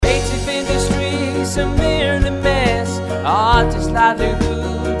is a merely mess. Artists'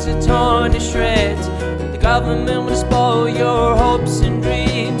 livelihoods are torn to shreds. The government will spoil your hopes and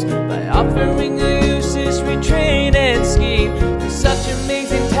dreams by offering a useless retraining scheme. There's such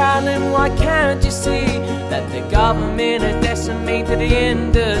amazing talent, why can't you see that the government has decimated the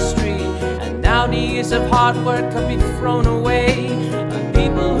industry? And now the years of hard work can be thrown away, and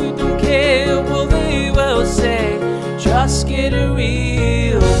people who don't care, well, they will say, just get a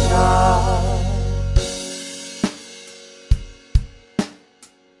real job.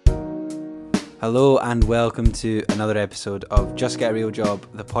 Hello and welcome to another episode of Just Get a Real Job,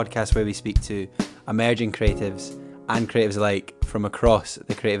 the podcast where we speak to emerging creatives and creatives alike from across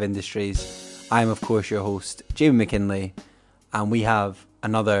the creative industries. I'm of course your host, Jamie McKinley, and we have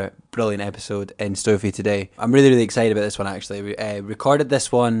another brilliant episode in store for you today. I'm really excited about this one actually. We recorded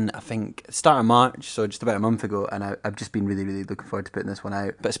this one, I think, start of March, so just about a month ago, and I've just been really looking forward to putting this one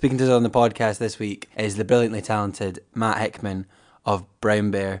out. But speaking to us on the podcast this week is the brilliantly talented Matt Hickman of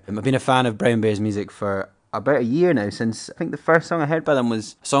Brown Bear. I've been a fan of Brown Bear's music for about a year now, since I think the first song I heard by them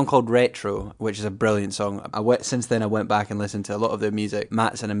was a song called Retro, which is a brilliant song. Since then I went back and listened to a lot of their music.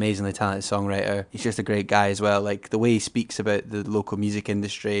 Matt's an amazingly talented songwriter. He's just a great guy as well. Like the way he speaks about the local music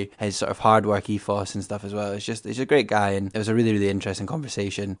industry, his sort of hard work ethos and stuff as well. He's a great guy, and it was a really interesting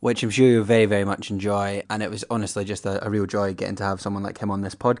conversation, which I'm sure you'll very much enjoy. And it was honestly just a real joy getting to have someone like him on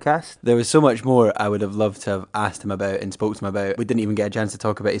this podcast. There was so much more I would have loved to have asked him about and spoke to him about. We didn't even get a chance to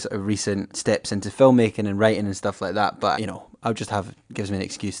talk about his sort of recent steps into filmmaking and writing and stuff like that, but you know, I'll just gives me an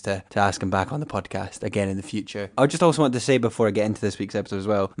excuse to ask him back on the podcast again in the future. I just also want to say before I get into this week's episode as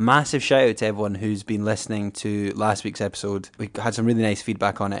well, massive shout out to everyone who's been listening to last week's episode. We had some really nice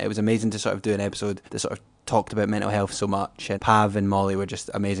feedback on it. It was amazing to sort of do an episode that sort of talked about mental health so much, and Pav and Molly were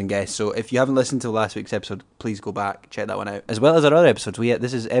just amazing guests. So if you haven't listened to last week's episode, please go back, check that one out, as well as our other episodes.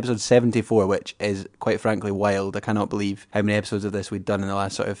 This is episode 74, which is quite frankly wild. I cannot believe how many episodes of this we'd done in the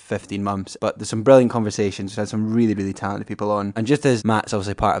last sort of 15 months, but there's some brilliant conversations. We've had some really talented people on, and just as Matt's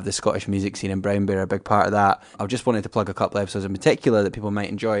obviously part of the Scottish music scene and Brown Bear a big part of that, I just wanted to plug a couple of episodes in particular that people might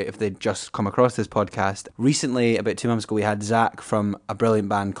enjoy if they'd just come across this podcast. Recently, about 2 months ago, we had Zach from a brilliant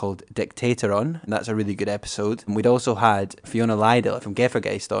band called Dictator on, and that's a really good episode. And we'd also had Fiona Lydell from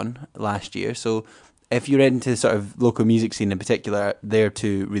Geffergeist on last year, so if you're into the sort of local music scene in particular, they're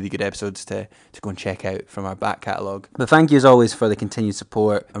two really good episodes to go and check out from our back catalogue. But thank you as always for the continued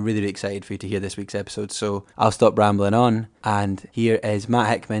support. I'm really excited for you to hear this week's episode, so I'll stop rambling on, and here is Matt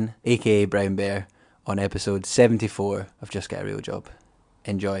Hickman, aka Brown Bear, on episode 74 of Just Get a Real Job.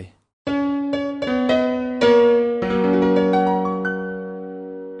 Enjoy.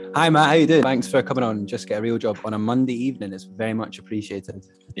 Hi Matt, how you doing? Thanks for coming on Just Get a Real Job on a Monday evening. It's very much appreciated.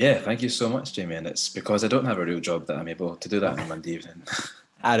 Yeah, thank you so much, Jamie. And it's because I don't have a real job that I'm able to do that on a Monday evening.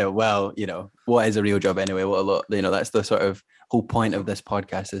 I know. Well, you know, what is a real job anyway? That's the sort of whole point of this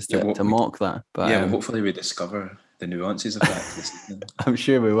podcast, is to mock that. But yeah, well, hopefully we discover the nuances of that this evening. I'm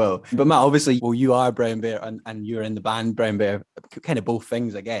sure we will. But Matt, obviously, you are Brown Bear and you're in the band Brown Bear, kind of both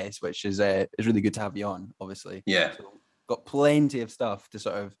things, I guess, which is really good to have you on, obviously. Yeah. So, got plenty of stuff to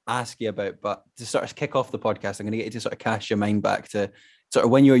sort of ask you about, but to sort of kick off the podcast, I'm going to get you to sort of cast your mind back to sort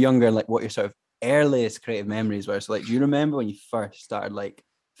of when you were younger, and like what your sort of earliest creative memories were. So like, do you remember when you first started like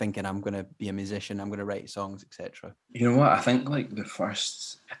thinking, I'm going to be a musician, I'm going to write songs, etc.? You know what? I think like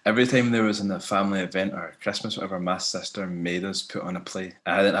every time there was in a family event or Christmas, whatever, my sister made us put on a play.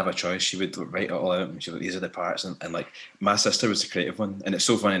 I didn't have a choice. She would write it all out, and she would, these are the parts, and like my sister was the creative one. And it's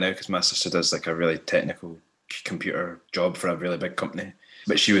so funny now because my sister does like a really technical computer job for a really big company,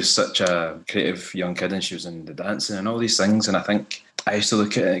 but she was such a creative young kid, and she was in the dancing and all these things. And I think I used to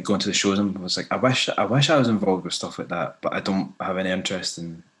look at it, going to the shows, and was like, I wish I was involved with stuff like that, but I don't have any interest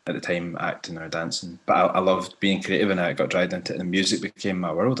in, at the time, acting or dancing. But I loved being creative, and I got dragged into it, and music became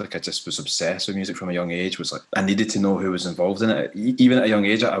my world. Like I just was obsessed with music from a young age. Was like I needed to know who was involved in it. Even at a young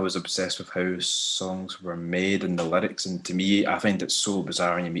age, I was obsessed with how songs were made and the lyrics. And to me, I find it so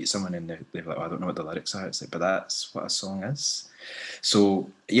bizarre when you meet someone and they're like, oh, I don't know what the lyrics are. It's like, but that's what a song is. So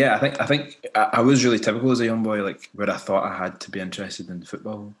yeah, I think I was really typical as a young boy, like where I thought I had to be interested in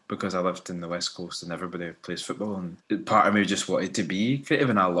football because I lived in the West Coast and everybody plays football, and part of me just wanted to be creative,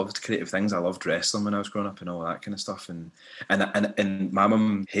 and I loved creative things. I loved wrestling when I was growing up and all that kind of stuff, and my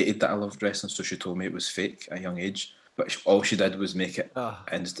mum hated that I loved wrestling, so she told me it was fake at a young age. But all she did was make it,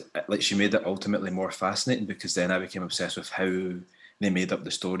 and like she made it ultimately more fascinating, because then I became obsessed with how they made up the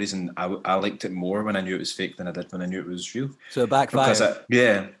stories, and I liked it more when I knew it was fake than I did when I knew it was real. So it backfired.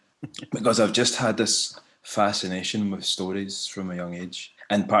 Because I've just had this fascination with stories from a young age.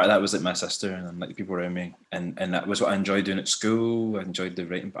 And part of that was like my sister and like people around me, and that was what I enjoyed doing at school. I enjoyed the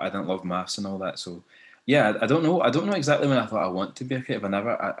writing, but I didn't love maths and all that. So yeah, I don't know. I don't know exactly when I thought I want to be a creative.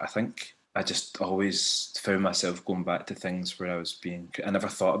 I think I just always found myself going back to things where I never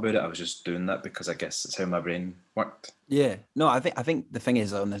thought about it. I was just doing that because I guess it's how my brain worked. Yeah, no, I think the thing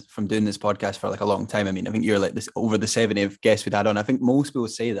is from doing this podcast for like a long time. I mean, I think you're like this over the 70th guests we'd had on. I think most people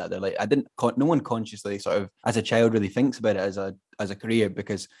say that they're like, no one consciously sort of as a child really thinks about it as a career,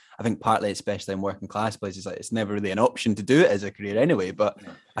 because I think partly, especially in working class places, like it's never really an option to do it as a career anyway. But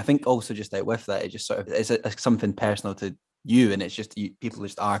I think also just like with that, it just sort of it's something personal to you, and it's just people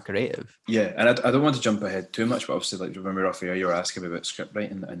just are creative. Yeah, and I don't want to jump ahead too much, but obviously, like, remember off air you were asking me about script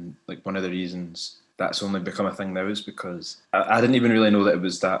writing, and like one of the reasons that's only become a thing now is because I didn't even really know that it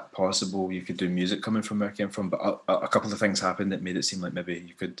was that possible you could do music coming from where I came from, but a couple of things happened that made it seem like maybe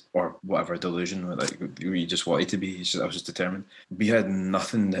you could, or whatever delusion, like you just wanted to be. I was just determined. We had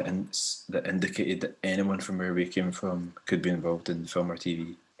nothing that indicated that anyone from where we came from could be involved in film or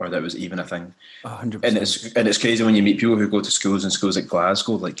TV, or that was even a thing. 100%. And it's crazy when you meet people who go to schools like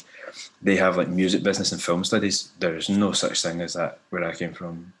Glasgow, like they have like music business and film studies. There's no such thing as that where I came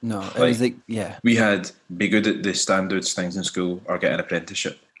from. No, it was like, yeah. We had be good at the standards things in school or get an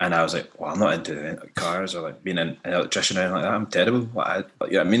apprenticeship. And I was like, well, I'm not into cars or like being an electrician or anything like that. I'm terrible.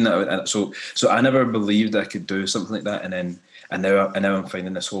 I mean, so I never believed I could do something like that. And now I'm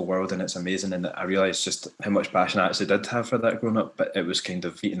finding this whole world, and it's amazing. And I realised just how much passion I actually did have for that growing up, but it was kind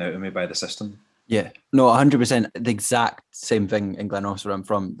of eaten out of me by the system. Yeah, no, 100%. The exact same thing in Glenorsa where I'm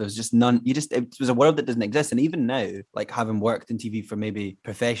from. There's just none. It was a world that doesn't exist. And even now, like having worked in TV for maybe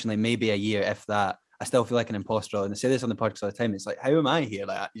professionally, maybe a year, if that, I still feel like an imposter. And I say this on the podcast all the time. It's like, how am I here?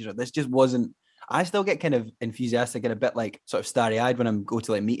 Like, this just wasn't. I still get kind of enthusiastic and a bit like sort of starry-eyed when I go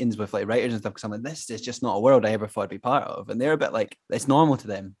to like meetings with like writers and stuff, because I'm like, this is just not a world I ever thought I'd be part of. And they're a bit like, it's normal to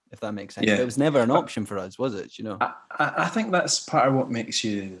them, if that makes sense. Yeah. But it was never an option for us, was it? I think that's part of what makes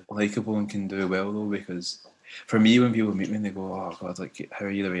you likable and can do well, though, because for me, when people meet me and they go, oh God, like, how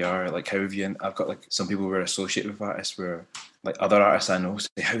are you the way you are? Like, how have you, I've got like some people who are associated with artists where like other artists I know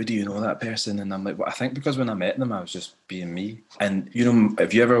say, how do you know that person? And I'm like, well, I think because when I met them, I was just being me. And, you know,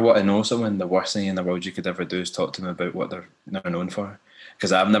 if you ever want to know someone, the worst thing in the world you could ever do is talk to them about what they're known for.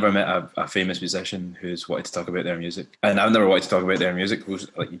 Because I've never met a famous musician who's wanted to talk about their music. And I've never wanted to talk about their music. Who's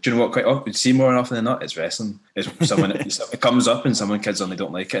like, do you know what? Quite often, see more often than not, it's wrestling. It's someone, it comes up and someone kids on, they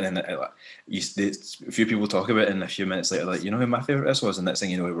don't like it. And then a few people talk about it, and a few minutes later, like, you know who my favourite this was? And next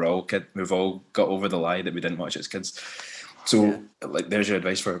thing you know, we've all got over the lie that we didn't watch it as kids. So, like, there's your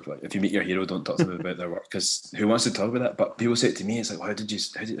advice for, like, if you meet your hero, don't talk to them about their work, because who wants to talk about that? But people say it to me, it's like, well,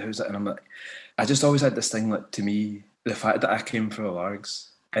 how's that? And I'm like, I just always had this thing, like, to me, the fact that I came from the Largs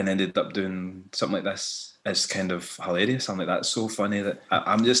and ended up doing something like this is kind of hilarious. I'm like, that's so funny that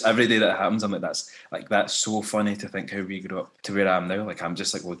I'm just, every day that it happens, I'm like, that's so funny to think how we grew up to where I am now. Like, I'm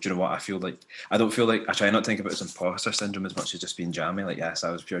just like, well, do you know what? I don't feel like, I try not to think about it as imposter syndrome as much as just being jammy. Like, yes,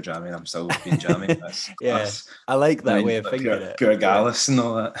 I was pure jammy and I'm still being jammy. Yeah, I like that way of thinking of it. Pure Gallus and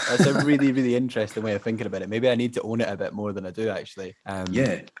all that. That's a really, really interesting way of thinking about it. Maybe I need to own it a bit more than I do, actually.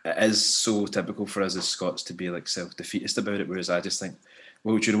 Yeah, it is so typical for us as Scots to be like self-defeatist about it, whereas I just think,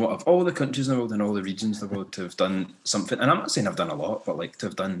 well, do you know what? Of all the countries in the world and all the regions in the world to have done something, and I'm not saying I've done a lot, but like to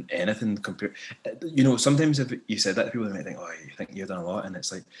have done anything compared, you know, sometimes if you said that to people, they might think, oh, you think you've done a lot, and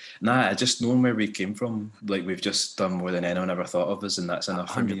it's like, nah, I just knowing where we came from, like we've just done more than anyone ever thought of us, and that's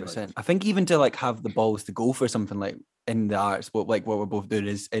enough 100%. For me. Like, I think even to like have the balls to go for something like in the arts, what we're both doing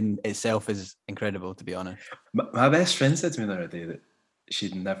is in itself is incredible, to be honest. My best friend said to me the other day that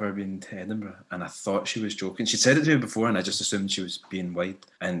she'd never been to Edinburgh, and I thought she was joking. She'd said it to me before, and I just assumed she was being wide.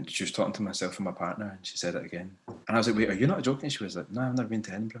 And she was talking to myself and my partner, and she said it again. And I was like, wait, are you not joking? She was like, no, I've never been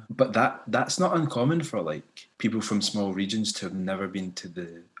to Edinburgh. But that's not uncommon for like people from small regions to have never been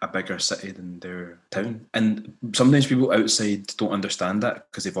to a bigger city than their town. And sometimes people outside don't understand that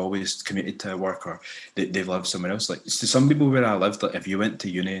because they've always commuted to work, or they've lived somewhere else. Like, to some people where I lived, like if you went to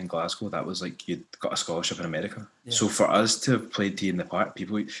uni in Glasgow, that was like you'd got a scholarship in America. Yeah. So for us to have played Tea in the Park,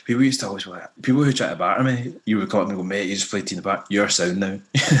 people used to always be like, people who try to batter me, you would call me and go, mate, you just played Tea in the Park, you're sound now.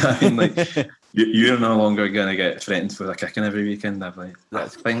 I mean, like, you're no longer going to get threatened with a kicking every weekend. I'm like,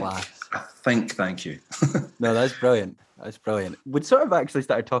 that's class. I think, thank you. No, that's brilliant. That's brilliant. We'd sort of actually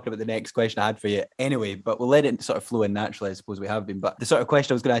started talking about the next question I had for you anyway, but we'll let it sort of flow in naturally. I suppose we have been. But the sort of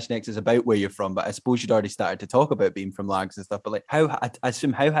question I was going to ask you next is about where you're from, but I suppose you'd already started to talk about being from Largs and stuff. But like, I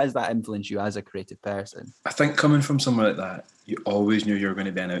assume, how has that influenced you as a creative person? I think coming from somewhere like that, you always knew you were going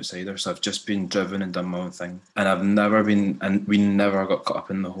to be an outsider. So I've just been driven and done my own thing. And we never got caught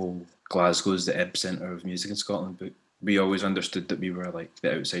up in the whole Glasgow's the epicentre of music in Scotland book. we always understood that we were like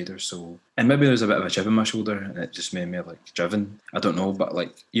the outsiders. So, and maybe there was a bit of a chip on my shoulder, and it just made me like driven. I don't know, but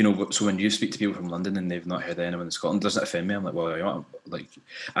like, you know, so when you speak to people from London and they've not heard of anyone in Scotland, doesn't it offend me? I'm like, well, you know, like,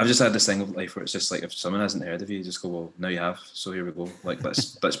 I've just had this thing of life where it's just like, if someone hasn't heard of you, you just go, well, now you have. So here we go. Like,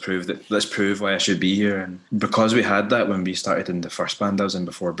 let's prove why I should be here. And because we had that when we started in the first band I was in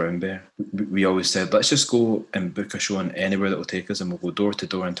before Brown Bear, we always said, let's just go and book a show in anywhere that will take us, and we'll go door to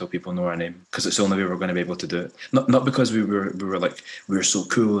door until people know our name, because it's the only way we're going to be able to do it. Not because we were like, we were so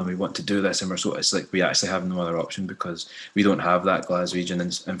cool and we want to do this, and it's like we actually have no other option, because we don't have that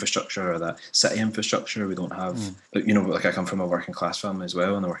Glaswegian infrastructure or that city infrastructure. We don't have, you know, like I come from a working class family as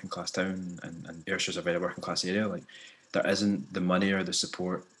well, in a working class town, and Ayrshire's a very working class area. Like, there isn't the money or the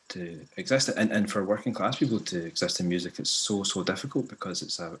support to exist, and for working class people to exist in music, it's so difficult, because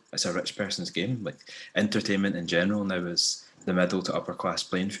it's a rich person's game. Like, entertainment in general now is the middle to upper class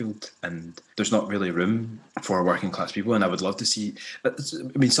playing field, and there's not really room for working class people. And I would love to see, I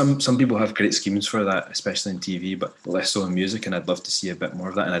mean, some people have great schemes for that, especially in TV, but less so in music, and I'd love to see a bit more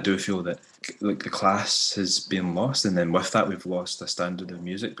of that. And I do feel that like the class has been lost, and then with that we've lost a standard of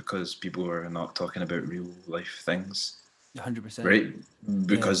music, because people are not talking about real life things. 100%. Right?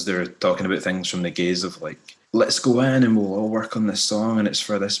 Because they're talking about things from the gaze of like, let's go in and we'll all work on this song, and it's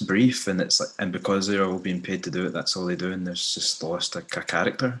for this brief, and it's like, and because they're all being paid to do it, that's all they do, and there's just lost a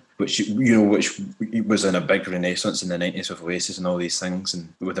character, which, you know, which was in a big renaissance in the 90s with Oasis and all these things,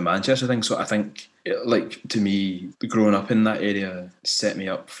 and with the Manchester thing. So I think, like, to me, growing up in that area set me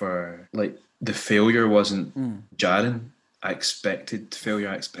up for, like, the failure wasn't jarring. I expected failure,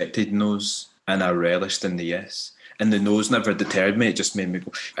 I expected no's, and I relished in the yes. And the no's never deterred me. It just made me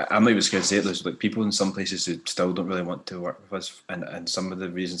go. I'm not even scared to say it. There's like people in some places who still don't really want to work with us, and some of the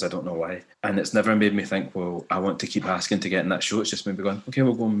reasons I don't know why. And it's never made me think, well, I want to keep asking to get in that show. It's just made me going, okay,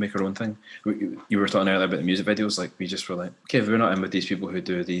 we'll go and make our own thing. You were talking earlier about the music videos. Like, we just were like, okay, if we're not in with these people who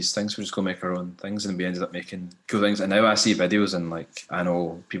do these things, we'll just go make our own things. And we ended up making cool things. And now I see videos, and like, I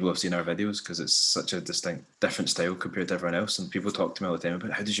know people have seen our videos, because it's such a distinct, different style compared to everyone else. And people talk to me all the time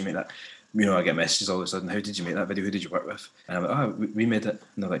about, how did you make that? You know, I get messages all of a sudden, how did you make that video? Who did you work with? And I'm like, oh, we made it.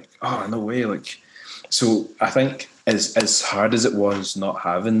 And they're like, oh, no way. Like, so I think as hard as it was not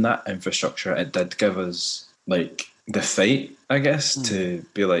having that infrastructure, it did give us like the fight, I guess, to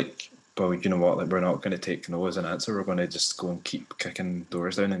be like, well, you know what, like, we're not going to take no as an answer. We're going to just go and keep kicking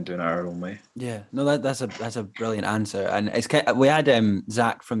doors down and doing it our own way. Yeah, no, that's a brilliant answer. And it's we had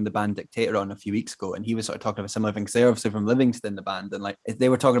Zach from the band Dictator on a few weeks ago, and he was sort of talking about similar things. They're obviously from Livingston, the band, and like they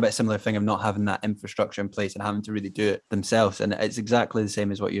were talking about a similar thing of not having that infrastructure in place and having to really do it themselves. And it's exactly the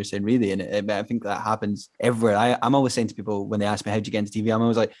same as what you're saying, really. And I think that happens everywhere. I'm always saying to people when they ask me, how'd you get into TV? I'm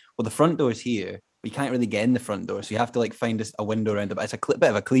always like, well, the front door's here. But you can't really get in the front door, so you have to like find a window around it. But it's a bit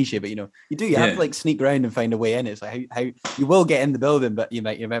of a cliche, but you know, you have to like sneak around and find a way in. It's like how you will get in the building, but you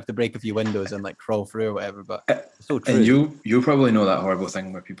might have to break a few windows and like crawl through or whatever. But it's so true. And you probably know that horrible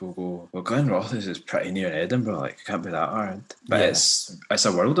thing where people go, well, Glenrothes is pretty near Edinburgh, like it can't be that hard. But it's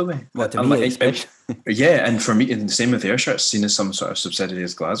a world away. What, to me, yeah, and for me, and the same with Ayrshire, it's seen as some sort of subsidiary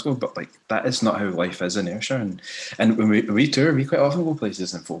as Glasgow, but like that is not how life is in Ayrshire. And when we tour, we quite often go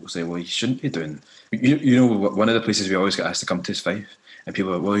places and folk will say, well, you shouldn't be doing, you know, one of the places we always get asked to come to is Fife. And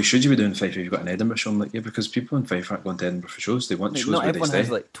people are like, well, you should be doing Fife if you've got an Edinburgh show? I'm like, yeah, because people in Fife aren't going to Edinburgh for shows. They want shows not where they stay. Everyone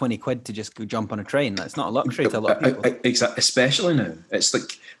has like 20 quid to just go jump on a train. That's not a luxury to a lot of people. Exactly, especially now. It's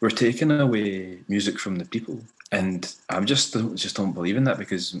like we're taking away music from the people. And I just don't believe in that,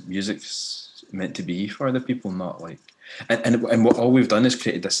 because music's meant to be for the people, not like, and what all we've done is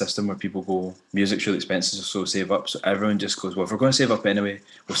created this system where people go, music's really expensive, so save up. So everyone just goes, well, if we're going to save up anyway,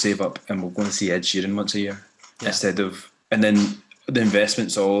 we'll save up and we'll go and see Ed Sheeran once a year instead of, and then the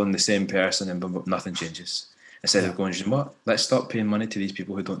investment's all in the same person and nothing changes. Instead of going, you know what, let's stop paying money to these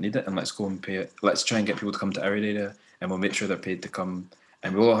people who don't need it, and let's go and pay it. Let's try and get people to come to our area, and we'll make sure they're paid to come,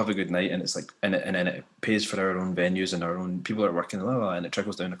 and we'll all have a good night. And it's like, and then it pays for our own venues and our own people are working, and it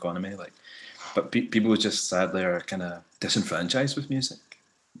trickles down the economy. Like, but people just sadly are kind of disenfranchised with music.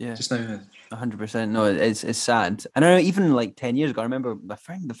 Yeah, just now. 100%. No, it's sad. And I know even like 10 years ago, I remember I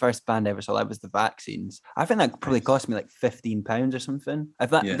think the first band I ever saw, that was the Vaccines. I think that probably cost me like £15 or something.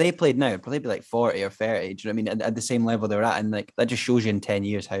 If they played now, it'd probably be like 40 or 30. Do you know what I mean? At the same level they're at, and like that just shows you in 10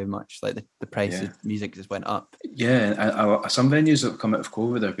 years how much like the price of music just went up. Yeah, and some venues that have come out of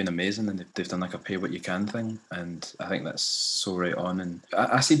COVID have been amazing, and they've done like a pay what you can thing, and I think that's so right on. And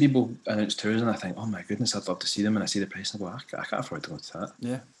I see people announce tours, and I think, oh my goodness, I'd love to see them, and I see the price, and I go, I can't afford to go to that.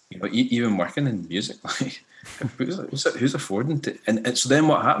 Yeah. you know, even working in music, like who's affording to? And so then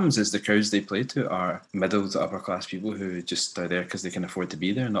what happens is the crowds they play to are middle to upper class people who just are there because they can afford to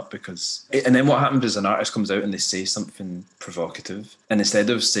be there, not because. And then what happens is an artist comes out and they say something provocative, and instead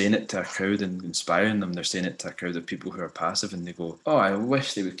of saying it to a crowd and inspiring them, they're saying it to a crowd of people who are passive, and they go, "Oh, I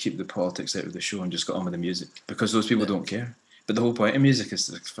wish they would keep the politics out of the show and just get on with the music," because those people don't care. But the whole point of music is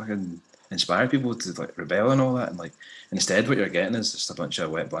to fucking inspire people to like rebel and all that, and like instead what you're getting is just a bunch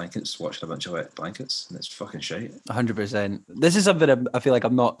of wet blankets watching a bunch of wet blankets, and it's fucking shite. 100%. This is something I feel like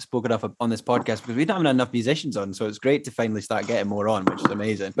I've not spoken enough on this podcast because we don't have enough musicians on, so it's great to finally start getting more on, which is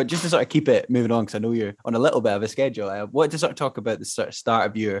amazing. But just to sort of keep it moving on, because I know you're on a little bit of a schedule, I wanted to sort of talk about the sort of start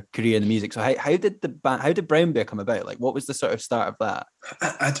of your career in the music. So how did Brown Bear come about? Like, what was the sort of start of that?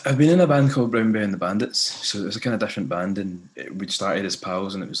 I've been in a band called Brown Bear and the Bandits, so it was a kind of different band, and we'd started as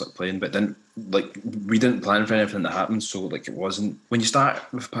pals, and it was like playing, but then like we didn't plan for anything that happened, so like it wasn't, when you start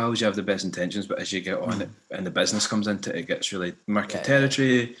with pals you have the best intentions, but as you get on it and the business comes into it, it gets really murky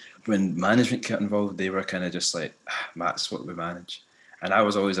territory. When management got involved, they were kind of just like, that's what we manage, and I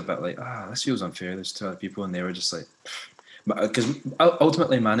was always a bit like, this feels unfair, there's two other people, and they were just like, because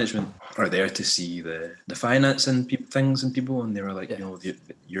ultimately management are there to see the finance and things and people, and they were like, you know,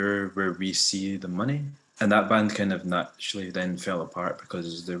 you're where we see the money. And that band kind of naturally then fell apart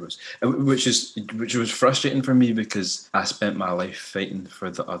because there was, which was frustrating for me because I spent my life fighting for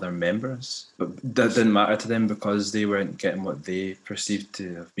the other members, but that didn't matter to them because they weren't getting what they perceived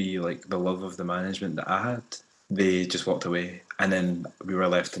to be like the love of the management that I had. They just walked away, and then we were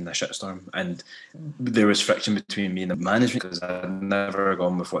left in the shitstorm, and there was friction between me and the management because I'd never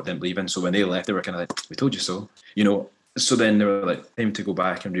gone with what they didn't believe in. So when they left, they were kind of like, we told you so, you know. So then they were like, time to go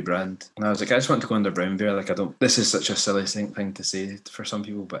back and rebrand. And I was like, I just want to go under Brown Bear. Like, this is such a silly thing to say for some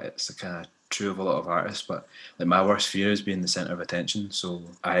people, but it's kind of true of a lot of artists. But like, my worst fear is being the centre of attention. So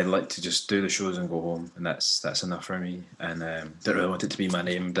I'd like to just do the shows and go home, and that's enough for me. And didn't really want it to be my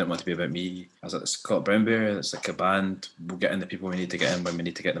name, didn't want it to be about me. I was like, let's call it Brown Bear. It's like a band. We'll get in the people we need to get in when we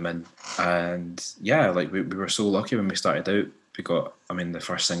need to get them in. And yeah, like we were so lucky when we started out. We got, the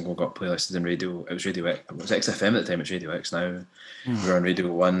first single got playlisted in radio. It was Radio X. It was XFM at the time. It's Radio X now. We're on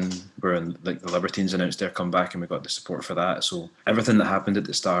Radio 1. We're on, like, the Libertines announced their comeback, and we got the support for that. So everything that happened at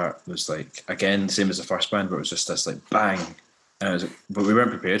the start was like, again, same as the first band, but it was just this like bang. And I was like, but we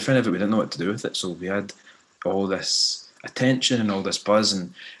weren't prepared for any of it. We didn't know what to do with it. So we had all this attention and all this buzz,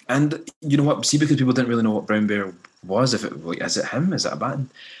 and you know what? See, because people didn't really know what Brown Bear was. If it, like, is it him? Is it a band?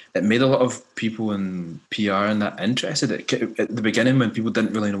 It made a lot of people in PR and that interested. At the beginning, when people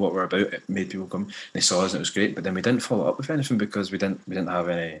didn't really know what we're about, it made people come. They saw us and it was great. But then we didn't follow up with anything because we didn't have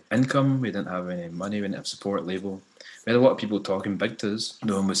any income, we didn't have any money, we didn't have support label. We had a lot of people talking big to us.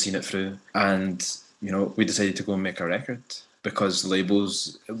 No one was seeing it through, and you know, we decided to go and make a record. Because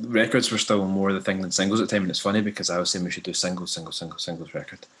records were still more the thing than singles at the time, and it's funny because I was saying we should do singles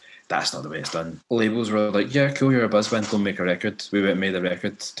record. That's not the way it's done. Labels were like, yeah, cool, you're a buzz band, go make a record. We went and made a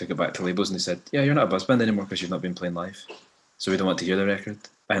record, took it back to labels, and they said, yeah, you're not a buzz band anymore because you've not been playing live, so we don't want to hear the record.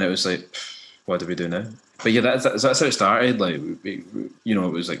 And it was like, what do we do now? But yeah, that's how it started. Like, we, you know,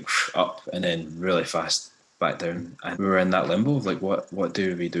 it was like up and then really fast back down, and we were in that limbo of like, what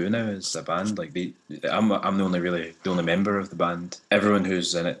do we do now as a band? Like, I'm the only member of the band. Everyone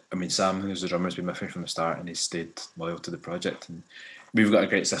who's in it, Sam, who's the drummer, has been with me from the start, and he's stayed loyal to the project. And we've got a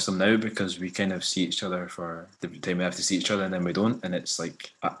great system now because we kind of see each other for the time we have to see each other, and then we don't, and it's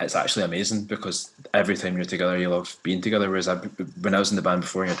like, it's actually amazing because every time you're together you love being together, whereas when I was in the band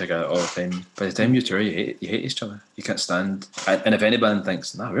before, you're together all the time. By the time you tour, you hate each other. You can't stand, and if any band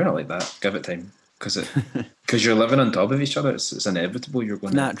thinks, nah, we're not like that, give it time. Because you're living on top of each other, it's inevitable. You're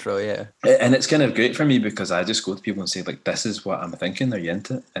going natural, yeah. And it's kind of great for me because I just go to people and say, like, this is what I'm thinking. Are you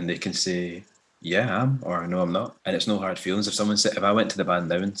into it? And they can say, yeah, I am, or no, I'm not. And it's no hard feelings. If someone said, if I went to the band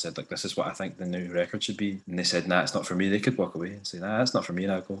now and said, like, this is what I think the new record should be, and they said, nah, it's not for me, they could walk away and say, nah, that's not for me.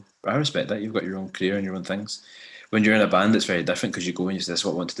 And I go, I respect that. You've got your own career and your own things. When you're in a band, it's very different because you go and you say, this is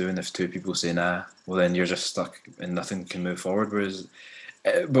what I want to do. And if two people say, nah, well, then you're just stuck and nothing can move forward. Whereas,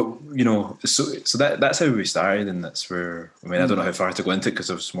 but you know, so that's how we started, and that's where, I don't know how far to go into it because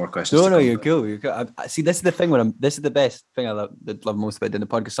there's more questions. No, you're cool. I see, this is the thing this is the best thing I love most about doing the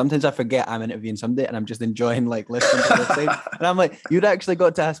podcast. Sometimes I forget I'm interviewing somebody and I'm just enjoying like listening to the thing, and I'm like, you'd actually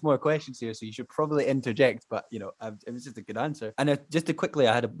got to ask more questions here, so you should probably interject. But you know, it was just a good answer. And just to quickly,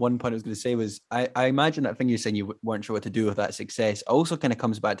 I had one point I was going to say was, I imagine that thing you're saying you weren't sure what to do with that success also kind of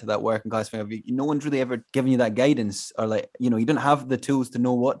comes back to that working class thing of no one's really ever given you that guidance, or like, you know, you don't have the tools to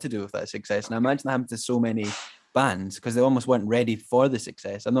know what to do with that success. And I imagine that happens to so many bands because they almost weren't ready for the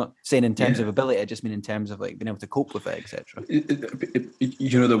success. I'm not saying in terms Yeah. of ability, I just mean in terms of like being able to cope with it, etc.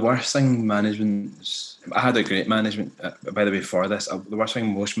 You know, the worst thing management, I had a great management, by the way, for this. The worst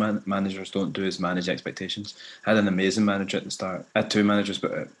thing most managers don't do is manage expectations. I had an amazing manager at the start. I had two managers,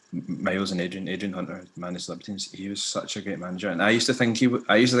 but Miles and Adrian Hunter managed Libertines. He was such a great manager, and I used to think he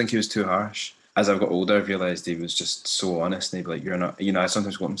was too harsh. As I've got older, I've realised he was just so honest, and he'd be like, "You're not," you know. I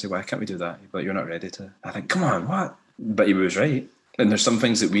sometimes go up and say, "Why can't we do that?" He'd be like, "You're not ready to." I think, "Come on, what?" But he was right. And there's some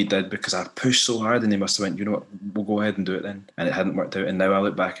things that we did because I pushed so hard, and they must have went, "You know what? We'll go ahead and do it then." And it hadn't worked out. And now I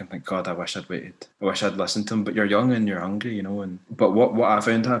look back and think, "God, I wish I'd waited. I wish I'd listened to him." But you're young and you're hungry, you know. And but what I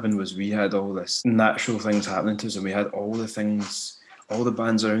found happened was we had all this natural things happening to us, and we had all the things, all the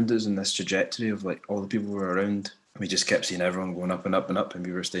bands around us, in this trajectory of like all the people who were around. We just kept seeing everyone going up and up and up, and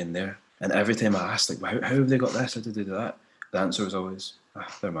we were staying there. And every time I asked, like, how have they got this? How did they do that? The answer was always,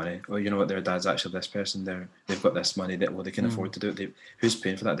 their money. Well, you know what? Their dad's actually this person. They've got this money that they can afford to do it. Who's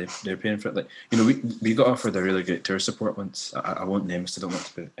paying for that? They're paying for it. Like, you know, we got offered a really great tour support once. I won't name because I don't want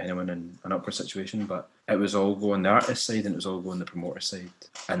to put anyone in an awkward situation, but it was all going the artist side and it was all going the promoter side.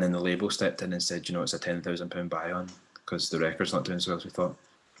 And then the label stepped in and said, you know, it's a £10,000 buy-on because the record's not doing as well as we thought.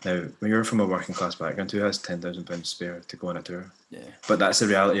 Now, when you're from a working class background, who has £10,000 spare to go on a tour? Yeah. But that's the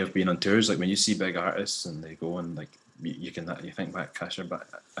reality of being on tours. Like when you see big artists and they go and like you think back, cast your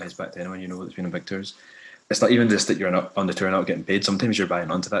eyes back to anyone you know that's been on big tours. It's not even just that you're not on the tour, not getting paid. Sometimes you're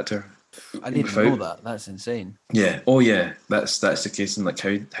buying onto that tour. I didn't know that. That's insane. Yeah. Oh yeah. That's the case. And like,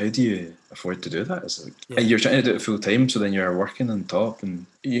 how do you afford to do that? It's like and you're trying to do it full time, so then you're working on top, and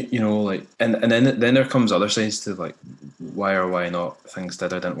you know, like, and then there comes other sides to like why or why not things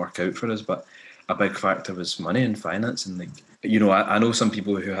did or didn't work out for us. But a big factor was money and finance, and like, you know, I know some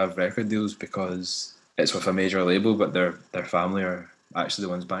people who have record deals because it's with a major label, but their family are actually the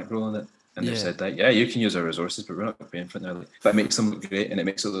ones bankrolling it. And they've said that, you can use our resources, but we're not paying for it now. Like, but it makes them look great, and it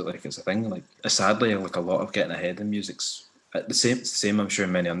makes it look like it's a thing. Like, sadly, like a lot of getting ahead in music's the same. I'm sure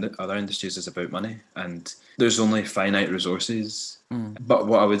in many other industries is about money, and there's only finite resources. But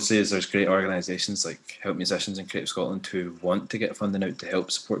what I would say is there's great organisations like Help Musicians and Creative Scotland who want to get funding out to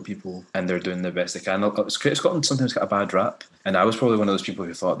help support people, and they're doing the best they can. Creative Scotland sometimes got a bad rap, and I was probably one of those people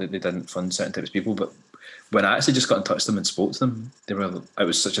who thought that they didn't fund certain types of people, but when I actually just got in touch with them and spoke to them, it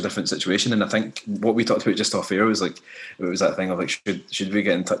was such a different situation. And I think what we talked about just off air was like, it was that thing of like, should we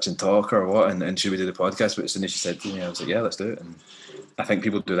get in touch and talk or what? And should we do the podcast? But as soon as she said to me, I was like, yeah, let's do it. And I think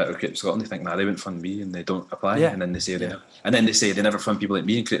people do that with Creative Scotland. They think, nah, they wouldn't fund me, and they don't apply. Yeah. And then they say they never fund people like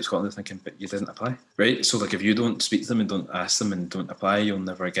me in Creative Scotland. They're thinking, but you didn't apply, right? So like, if you don't speak to them and don't ask them and don't apply, you'll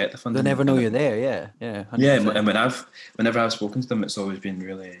never get the funding. They never know you're there. Yeah. 100%. Yeah. And whenever I've spoken to them, it's always been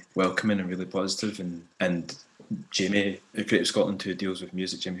really welcoming and really positive. And Jamie at Creative Scotland, who deals with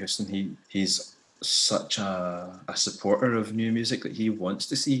music, Jimmy Houston, he's such a supporter of new music that he wants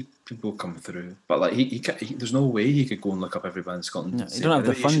to see people come through. But like he there's no way he could go and look up every band in Scotland. No, you don't have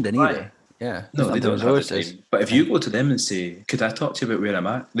the funding either. Yeah. No, they don't have the time. But if you go to them and say, could I talk to you about where I'm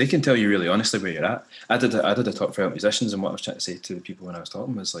at? They can tell you really honestly where you're at. I did a talk for Help Musicians, and what I was trying to say to the people when I was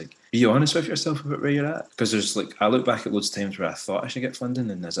talking was like, be honest with yourself about where you're at. Because there's like, I look back at loads of times where I thought I should get funding,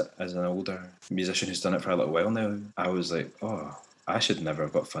 and as an older musician who's done it for a little while now, I was like, oh, I should never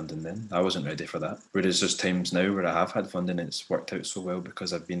have got funding then. I wasn't ready for that. Whereas there's times now where I have had funding and it's worked out so well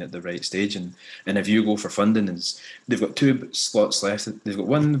because I've been at the right stage. And if you go for funding, and they've got 2 slots left. They've got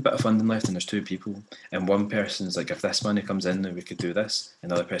one bit of funding left and there's 2 people. And one person's like, if this money comes in, then we could do this.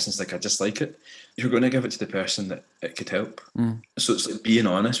 And the other person's like, I just like it. You're going to give it to the person that it could help. So it's like being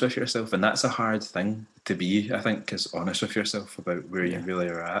honest with yourself. And that's a hard thing to be, I think, is honest with yourself about where you really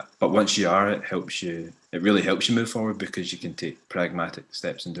are at. But once you are, it really helps you move forward because you can take pragmatic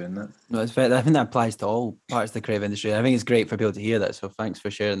steps in doing that. No, it's fair. I think that applies to all parts of the creative industry. I think it's great for people to hear that. So thanks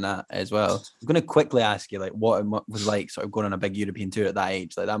for sharing that as well. I'm going to quickly ask you, like, what it was like sort of going on a big European tour at that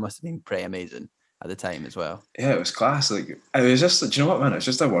age. Like, that must have been pretty amazing at the time as well. Yeah, it was class. Like, it was just, do you know what, man? It was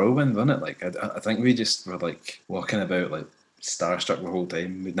just a whirlwind, wasn't it? Like, I think we just were like walking about like starstruck the whole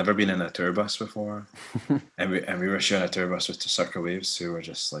time. We'd never been in a tour bus before, and we were sharing a tour bus with the Circa Waves, who were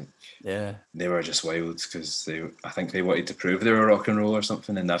just like, they were just wild because I think they wanted to prove they were rock and roll or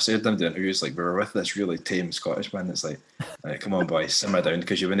something. And I've said them to interviews, like, we were with this really tame Scottish band. It's like come on, boys, simmer down,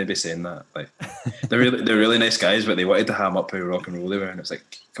 because you wouldn't be saying that. Like, they're really nice guys, but they wanted to ham up how rock and roll they were, and it was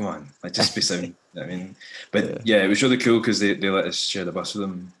like, come on, like, just be sound. I mean, but yeah, it was really cool because they let us share the bus with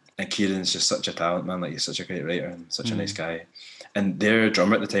them. And Kieran's just such a talent, man. Like, he's such a great writer and such a nice guy. And their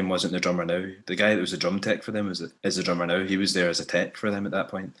drummer at the time wasn't the drummer now. The guy that was the drum tech for them is the drummer now. He was there as a tech for them at that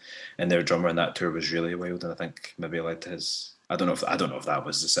point. And their drummer on that tour was really wild, and I think maybe led to his I don't know if that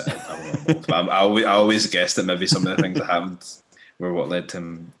was the set. I don't know, but I always guessed that maybe some of the things that happened were what led to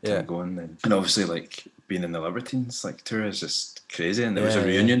him going. And obviously, like being in the Libertines like tour is just crazy. And there was a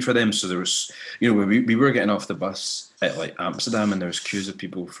reunion for them, so there was, you know, we were getting off the bus at like Amsterdam, and there was queues of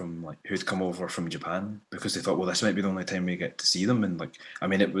people from like who'd come over from Japan because they thought, well, this might be the only time we get to see them. And like, I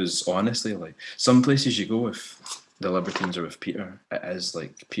mean, it was honestly like some places you go if the Libertines are with Peter, it is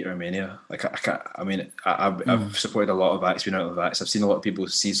like Peter mania. Like I can't. I mean, I've supported a lot of acts, been out of acts. I've seen a lot of people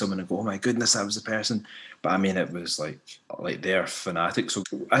see someone and go, "Oh my goodness, that was the person." But I mean, it was like they're fanatics. So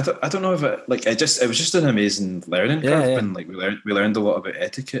I don't know if it was just an amazing learning curve, and like we learned a lot about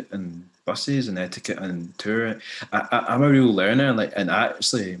etiquette and buses and etiquette and tour. I'm a real learner, and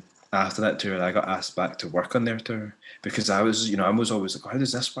actually after that tour, I got asked back to work on their tour. Because I was always like, how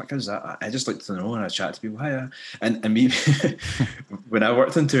does this work? How does that? I just like to know, and I chat to people. Hiya. And me, when I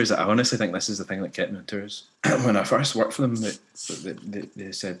worked on tours, I honestly think this is the thing that kept me on tours. When I first worked for them,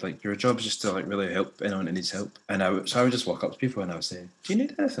 they said like, your job is just to like really help anyone that needs help. And I would just walk up to people and I would say, do you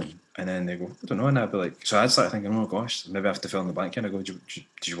need anything? And then they go, I don't know. And I'd be like, so I'd start thinking, oh gosh, maybe I have to fill in the blank. And I go, do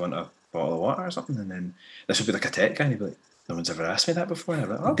you want a bottle of water or something? And then this would be like a tech guy, and he'd be like, no one's ever asked me that before. And I'd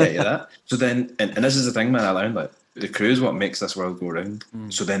be like, I'll get you that. So then, and this is the thing, man, I learned like, the crew is what makes this world go round.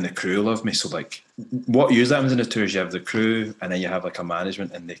 So then the crew love me. So like what usually happens in the tours, you have the crew and then you have like a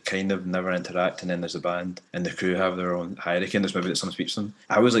management, and they kind of never interact, and then there's a band and the crew have their own hierarchy, and there's maybe that someone speaks to them.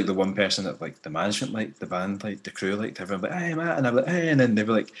 I was like the one person that like the management liked, the band liked, the crew liked, everyone like, hey Matt, and I'd be like, hey, and then they'd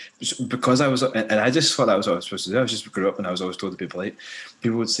be like, because I was, and I just thought that was what I was supposed to do. I was just grew up and I was always told to be polite.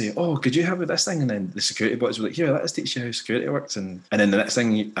 People would say, oh, could you help with this thing? And then the security boys were like, here, let us teach you how security works. And then the next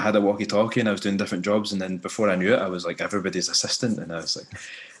thing, I had a walkie-talkie and I was doing different jobs, and then before I knew it, I was like everybody's assistant, and I was like,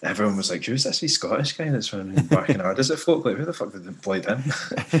 everyone was like, who's this wee Scottish guy that's running working hard as a folk? Like, who the fuck did they employ him?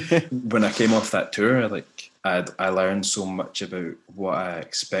 When I came off that tour, like I learned so much about what I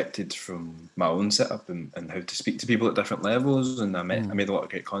expected from my own setup and how to speak to people at different levels, and I made a lot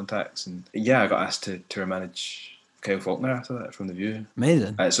of great contacts, and I got asked to tour manage Kyle Faulkner after that from The View.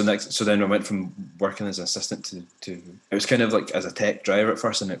 Amazing. So then I went from working as an assistant to it was kind of like as a tech driver at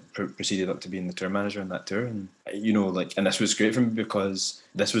first, and it proceeded up to being the tour manager on that tour. And and this was great for me because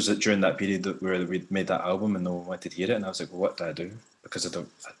this was during that period where we'd made that album and no one wanted to hear it, and I was like, well, what do I do? Because I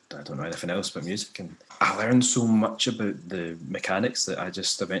don't know anything else but music, and I learned so much about the mechanics that I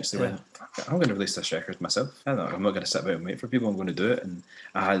just eventually went, I'm going to release this record myself. I'm not going to sit about and wait for people. I'm going to do it. And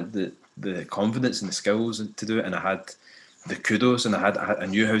I had the confidence and the skills to do it, and I had the kudos, and I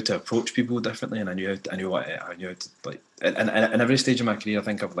knew how to approach people differently, and I knew how to like. And every stage of my career, I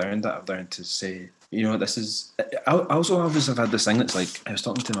think I've learned that. I've learned to say, this is. I also always have had this thing that's like, I was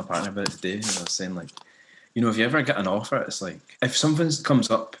talking to my partner about it today, and I was saying like, if you ever get an offer, it's like, if something comes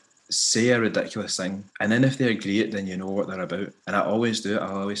up, say a ridiculous thing, and then if they agree it, then you know what they're about. And I always do it.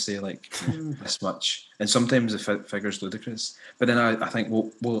 I always say like, this much. And sometimes the figure's ludicrous. But then I think,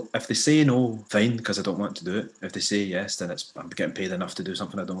 well, if they say no, fine, because I don't want to do it. If they say yes, then I'm getting paid enough to do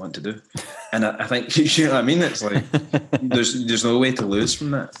something I don't want to do. And I think, you know what I mean? It's like, there's no way to lose from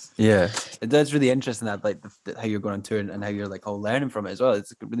that. Yeah. That's really interesting, that like how you're going on tour and how you're like all learning from it as well.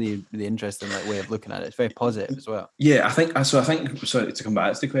 It's a really, really interesting like way of looking at it. It's very positive as well. Yeah, I think to come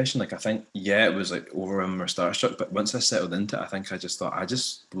back to the question, like I think, it was like overwhelming or starstruck, but once I settled into it, I think I just thought, I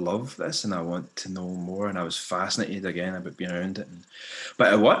just love this and I want to know more, and I was fascinated again about being around it.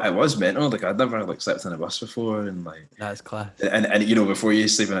 But I was mental, like I'd never like slept in a bus before, and like that's class. And before you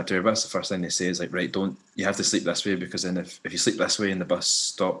sleep in a tour bus, the first thing they say is like, right, you have to sleep this way, because then if you sleep this way and the bus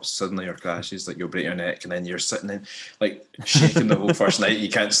stops suddenly or crashes, like you'll break your neck, and then you're sitting in like shaking the whole first night. You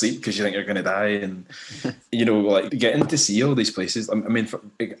can't sleep because you think you're going to die, and like getting to see all these places. I mean,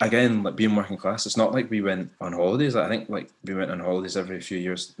 again, like being working class, it's not like we went on holidays. I think like we went on holidays every few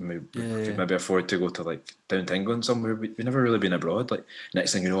years. We could maybe afford to go to like down to England somewhere. We've never really been abroad. Like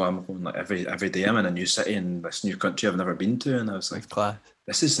next thing you know, I'm going like every day. I'm in a new city in this new country I've never been to, and I was like, class.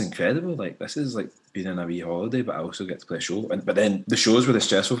 This is incredible. Like this is like being on a wee holiday, but I also get to play a show. But then the shows were the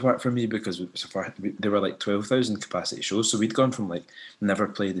stressful part for me, because they were like 12,000 capacity shows. So we'd gone from like never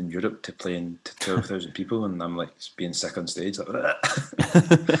played in Europe to playing to 12,000 people, and I'm like being sick on stage. Like,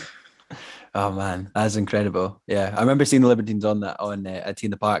 oh man, that's incredible. Yeah, I remember seeing the Libertines on at T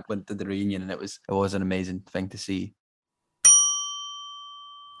in the Park, went to the reunion, and it was an amazing thing to see.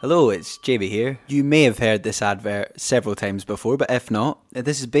 Hello, it's JB here. You may have heard this advert several times before, but if not,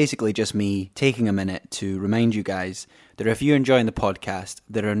 this is basically just me taking a minute to remind you guys that if you're enjoying the podcast,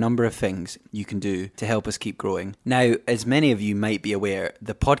 there are a number of things you can do to help us keep growing. Now, as many of you might be aware,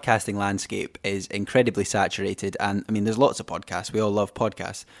 the podcasting landscape is incredibly saturated, and I mean, there's lots of podcasts. We all love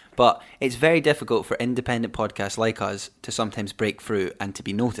podcasts, but it's very difficult for independent podcasts like us to sometimes break through and to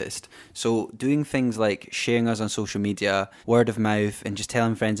be noticed. So doing things like sharing us on social media, word of mouth, and just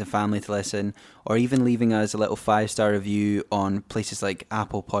telling friends and family to listen, or even leaving us a little 5-star review on places like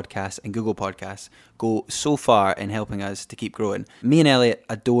Apple Podcasts and Google Podcasts go so far in helping us to keep growing. Me and Elliot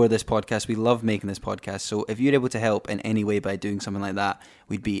adore this podcast. We love making this podcast. So if you're able to help in any way by doing something like that,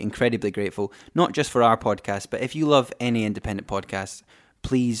 we'd be incredibly grateful. Not just for our podcast, but if you love any independent podcasts,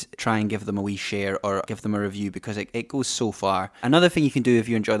 please try and give them a wee share or give them a review, because it goes so far. Another thing you can do if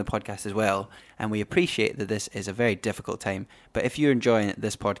you enjoy the podcast as well, and we appreciate that this is a very difficult time, but if you're enjoying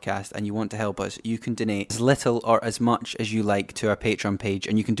this podcast and you want to help us, you can donate as little or as much as you like to our Patreon page,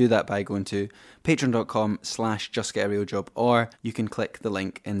 and you can do that by going to patreon.com/justgetarealjob, or you can click the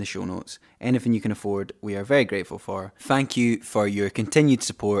link in the show notes. Anything you can afford, we are very grateful for. Thank you for your continued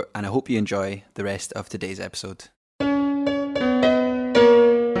support, and I hope you enjoy the rest of today's episode.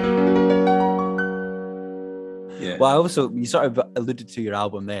 Yeah. Well, you sort of alluded to your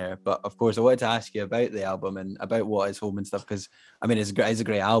album there, but of course I wanted to ask you about the album and about What Is Home and stuff, because I mean it's a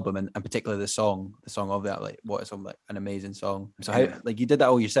great album, and particularly the song of that, like What Is Home, like an amazing song. So how, like, you did that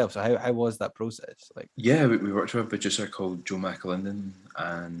all yourself, so how was that process? Like, yeah, we worked with a producer called Joe McAlinden,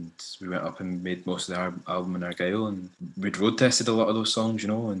 and we went up and made most of the album in Argyll, and we'd road tested a lot of those songs,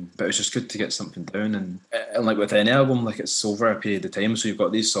 but it was just good to get something down, and like with any album, like it's over a period of time, so you've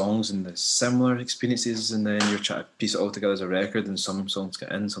got these songs and the similar experiences, and then you're trying to piece it all together as a record, and some songs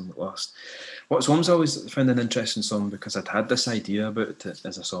get in, some get lost. What's Home's always found an interesting song because I'd had this idea about it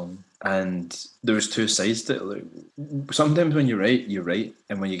as a song, and there was two sides to it. Like, sometimes when you write,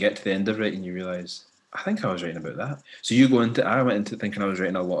 and when you get to the end of writing, you realise, I think I was writing about that. So I went into thinking I was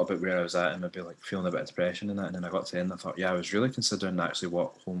writing a lot about where I was at and maybe like feeling a bit of depression and that, and then I got to the end and I thought, yeah, I was really considering actually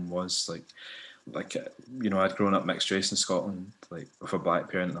what home was like. I'd grown up mixed race in Scotland, like with a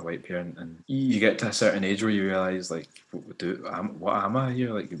black parent and a white parent, and you get to a certain age where you realise, like, what am I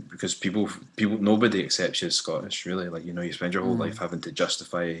here? Like, because people, nobody accepts you as Scottish, really. Like, you spend your whole life having to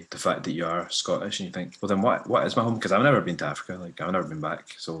justify the fact that you are Scottish, and you think, well, then what is my home? Because I've never been to Africa, like I've never been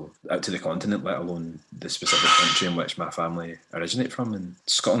back, so out to the continent, let alone the specific country in which my family originate from. And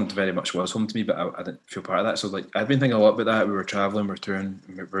Scotland very much was home to me, but I didn't feel part of that. So like I'd been thinking a lot about that. We were travelling, we were touring,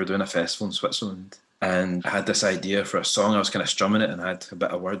 we were doing a festival in Switzerland. And I had this idea for a song. I was kind of strumming it and I had a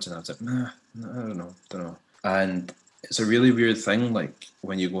bit of words, and I was like, I don't know. And it's a really weird thing, like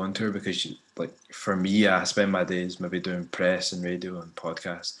when you go on tour, because for me, I spend my days maybe doing press and radio and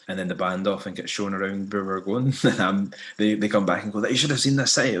podcasts, and then the band often get shown around where we're going, and they come back and go, you should have seen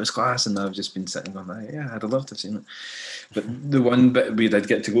this site, it was class, and I've just been sitting going, yeah, I'd have loved to have seen it. But the one bit we did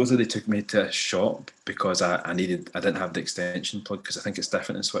get to go to, they took me to a shop because I didn't have the extension plug, because I think it's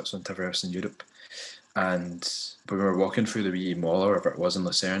different in Switzerland to everywhere else in Europe. And when we were walking through the wee mall, or wherever it was in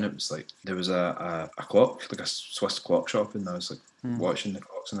Lucerne, it was like there was a clock, like a Swiss clock shop, and I was like watching the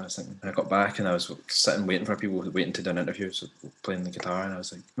clocks, and I was thinking, and I got back and I was sitting waiting for people waiting to do an interview, so playing the guitar, and I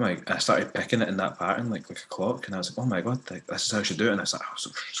was like, I started picking it in that pattern, like a clock, and I was like, oh my god, this is how I should do it. And I was like,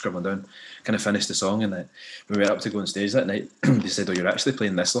 scribbling down, kind of finished the song, and then we went up to go on stage that night. They said, you're actually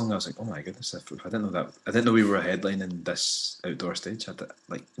playing this song. I was like, oh my goodness, if I didn't know that. I didn't know we were headlining this outdoor stage.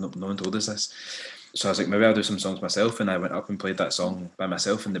 No one told us this. So I was like, maybe I'll do some songs myself, and I went up and played that song by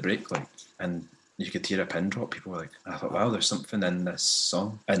myself in the break, and you could hear a pin drop. People were like, I thought, wow, there's something in this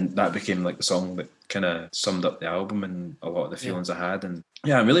song, and that became like the song that kind of summed up the album and a lot of the feelings I had. And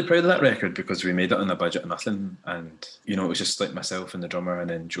yeah, I'm really proud of that record because we made it on a budget of nothing, and it was just like myself and the drummer, and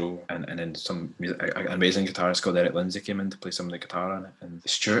then Joe, and then some music, an amazing guitarist called Eric Lindsay came in to play some of the guitar on it, and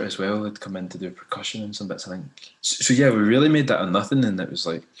Stuart as well had come in to do percussion and some bits, I think. So yeah, we really made that on nothing, and it was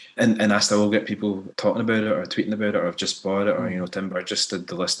like, and I still get people talking about it or tweeting about it, or I've just bought it, or Tim Burgess did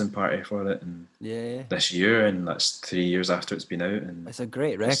the listening party for it, and this year, and that's 3 years after it's been out, and it's a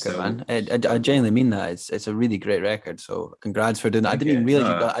great record, man. I genuinely mean that. It's a really great record. So congrats for doing that. I didn't even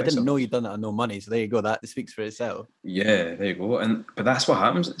realize I didn't know you'd done it on no money. So there you go. That speaks for itself. Yeah, there you go. But that's what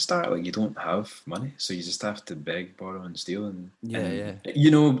happens at the start. Like, you don't have money, so you just have to beg, borrow, and steal. And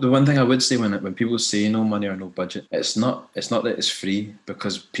the one thing I would say when people say no money or no budget, it's not that it's free,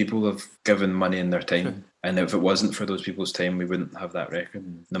 because people have given money in their time. And if it wasn't for those people's time, we wouldn't have that record.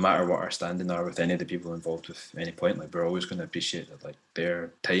 And no matter what our standing are with any of the people involved with any point, like we're always going to appreciate that like their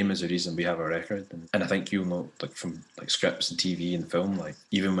time is the reason we have a record. And I think you'll know, like from like scripts and TV and film, like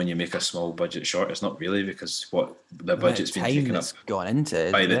even when you make a small budget short, it's not really because what the budget's been taken up gone into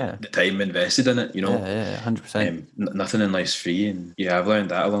it, by the time invested in it, you know. Yeah, 100%. Nothing in life's free, and yeah, I've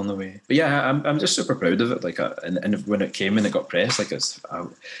learned that along the way. But yeah, I'm just super proud of it. Like, and when it came and it got pressed, like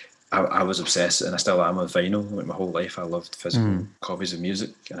I was obsessed, and I still am, with vinyl. Like my whole life, I loved physical copies of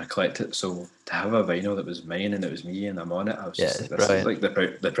music, and I collect it. So to have a vinyl that was mine and it was me and I'm on it, I was just like, this is like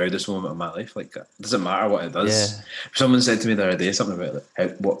the proudest moment of my life. Like, it doesn't matter what it does. Yeah. Someone said to me the other day something about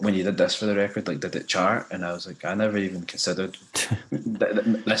like, when you did this for the record, like, did it chart? And I was like, I never even considered.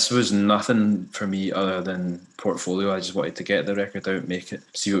 This was nothing for me other than portfolio. I just wanted to get the record out, make it,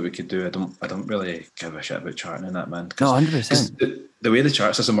 see what we could do. I don't really give a shit about charting in that, man. No, 100%. The way the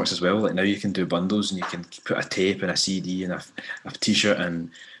chart system works as well, like now you can do bundles and you can put a tape and a CD and a t-shirt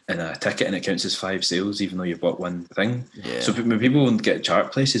and a ticket, and it counts as 5 sales even though you've bought one thing. Yeah. So when people don't get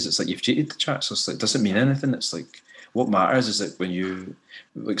chart places, it's like you've cheated the chart. So it's like, it doesn't mean anything. It's like, what matters is that when you,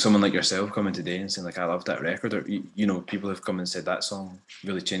 like someone like yourself coming today and saying like, I love that record, or you know, people have come and said that song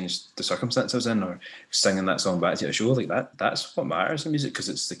really changed the circumstance I was in, or singing that song back to a show, like that's what matters in music, because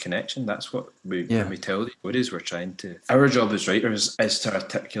it's the connection. That's what when we tell the stories, we're trying to, our job as writers is to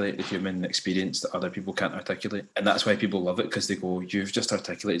articulate the human experience that other people can't articulate, and that's why people love it, because they go, you've just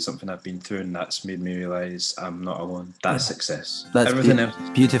articulated something I've been through, and that's made me realise I'm not alone. That's success. That's everything else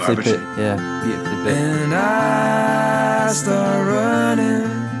beautifully put. Yeah, beautifully put. And I start running,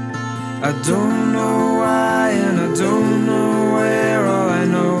 I don't know why and I don't know where. All I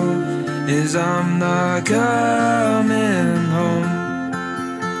know is I'm not coming home,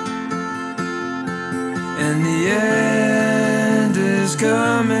 and the end is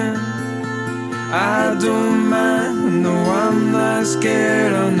coming. I don't mind, no, I'm not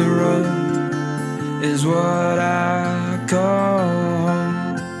scared. On the road is what I call home.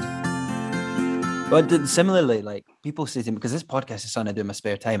 But similarly, like, people say to me, because this podcast is something I do in my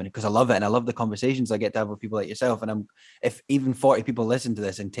spare time, and because I love it, and I love the conversations I get to have with people like yourself, and if even 40 people listen to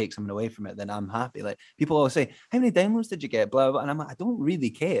this and take something away from it, then I'm happy. Like, people always say, how many downloads did you get, blah, blah, and I'm like, I don't really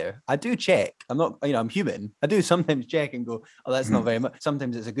care. I do check. I'm not, I'm human. I do sometimes check and go, oh, that's not very much.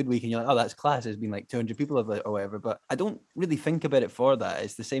 Sometimes it's a good week and you're like, oh, that's class, there's been like 200 people or whatever, but I don't really think about it for that.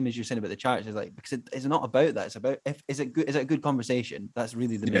 It's the same as you're saying about the charts. It's like, because it's not about that. It's about, is it a good conversation? That's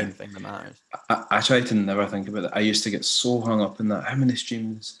really the main thing that matters. I try to never think about it. I used to get so hung up in that, how many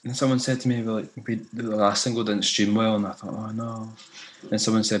streams, and someone said to me, like, the last single didn't stream well, and I thought, oh no. And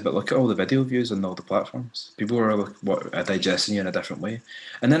someone said, but look at all the video views on all the platforms. People were like, digesting you in a different way.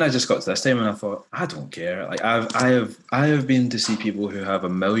 And then I just got to this time and I thought, I don't care. Like, I have been to see people who have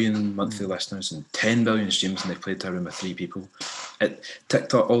 1 million monthly listeners and 10 billion streams, and they've played to a room of 3 people. At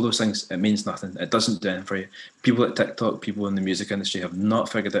TikTok, all those things, it means nothing. It doesn't do anything for you. People at TikTok, people in the music industry have not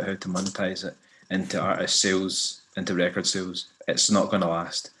figured out how to monetize it into artist sales, into record sales. It's not going to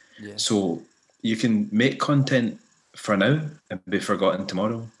last. Yeah. So you can make content for now and be forgotten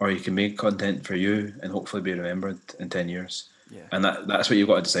tomorrow, or you can make content for you and hopefully be remembered in 10 years. Yeah. And that's what you've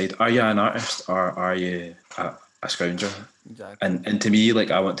got to decide. Are you an artist, or are you a scrounger? Exactly. And to me,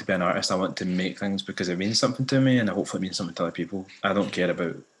 like, I want to be an artist. I want to make things because it means something to me, and hopefully it means something to other people. I don't care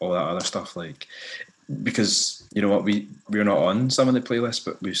about all that other stuff, like, because you know what, we're not on some of the playlists,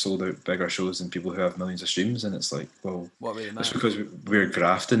 but we've sold out bigger shows than people who have millions of streams, and it's like, well, it's because we're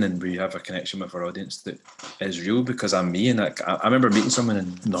grafting and we have a connection with our audience that is real. Because I'm me, and I remember meeting someone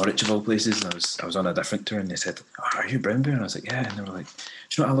in Norwich of all places, and I was on a different tour, and they said, oh, are you Brown Bear? And I was like, yeah. And they were like,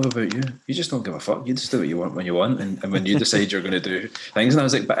 do you know what I love about you? You just don't give a fuck. You just do what you want when you want, and when you decide you're going to do things. And I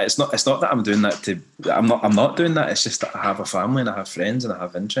was like, but it's not that I'm doing that I'm not doing that. It's just that I have a family and I have friends and I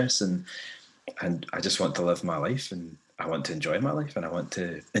have interests, and I just want to live my life, and I want to enjoy my life, and I want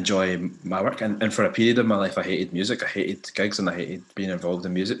to enjoy my work. And for a period of my life, I hated music. I hated gigs, and I hated being involved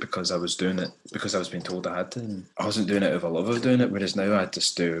in music because I was doing it because I was being told I had to. And I wasn't doing it out of a love of doing it. Whereas now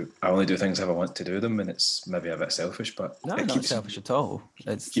I only do things if I want to do them, and it's maybe a bit selfish, but no, it not selfish at all.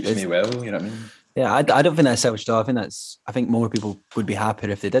 It keeps me well. You know what I mean? Yeah, I don't think that's selfish at all. I think more people would be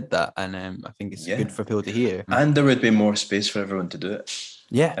happier if they did that, and I think it's good for people to hear. And there would be more space for everyone to do it.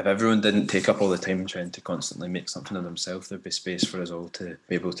 Yeah. If everyone didn't take up all the time trying to constantly make something of themselves, there'd be space for us all to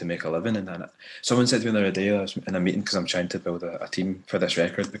be able to make a living. And someone said to me the other day, I was in a meeting because I'm trying to build a team for this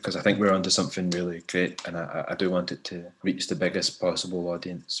record, because I think we're onto something really great, and I do want it to reach the biggest possible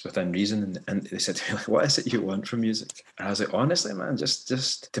audience within reason. And they said to me, like, what is it you want from music? And I was like, honestly, man,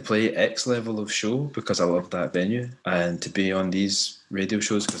 just to play X level of show because I love that venue, and to be on these radio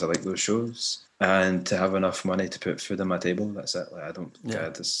shows because I like those shows, and to have enough money to put food on my table. That's it. Like, I don't. Yeah.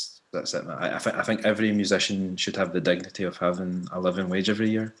 That's it, man. I think every musician should have the dignity of having a living wage every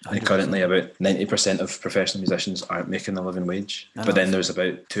year. And 100%. currently, about 90% of professional musicians aren't making a living wage. But then there's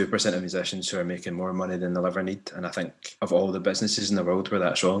about 2% of musicians who are making more money than they'll ever need. And I think of all the businesses in the world where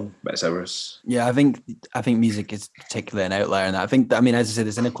that's wrong, but it's ours. Yeah, I think music is particularly an outlier in that. I think, as I said,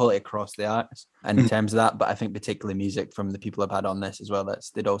 there's inequality across the arts and in terms of that, but I think particularly music, from the people I've had on this as well,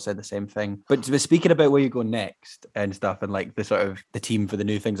 they'd all said the same thing. But speaking about where you go next and stuff, and like the sort of the team for the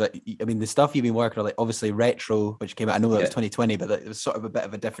new things, like, I mean, the stuff you've been working on, like obviously Retro, which came out, I know that was 2020, but it was sort of a bit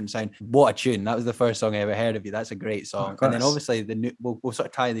of a different sound. What a tune. That was the first song I ever heard of you. That's a great song. And then obviously the new, we'll sort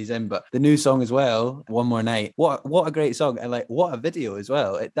of tie these in, but the new song as well, One More Night. What a great song. And like, what a video as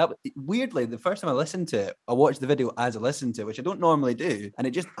well. Weirdly, the first time I listened to it, I watched the video as I listened to it, which I don't normally do. And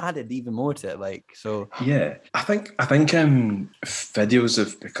it just added even more to it. Like, so. Yeah, I think videos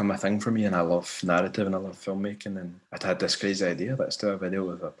have become a thing for me, and I love narrative and I love filmmaking. And I'd had this crazy idea, let's do a video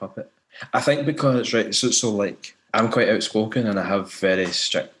with a puppet. I think because, right, so like, I'm quite outspoken and I have very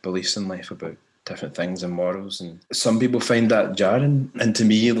strict beliefs in life about different things and morals, and some people find that jarring. And to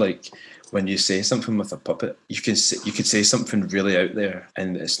me, like, when you say something with a puppet, you could say something really out there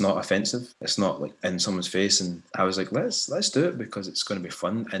and it's not offensive. It's not like in someone's face. And I was like, let's do it because it's going to be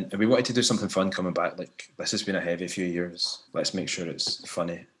fun. And we wanted to do something fun coming back. Like, this has been a heavy few years. Let's make sure it's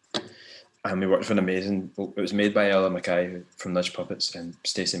funny. And we worked with an amazing. It was made by Ella Mackay from Nudge Puppets, and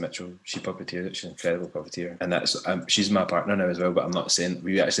Stacey Mitchell. She puppeteered it. She's an incredible puppeteer, and that's she's my partner now as well. But I'm not saying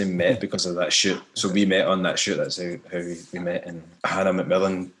we actually met because of that shoot. So we met on that shoot. That's how we met. And Hannah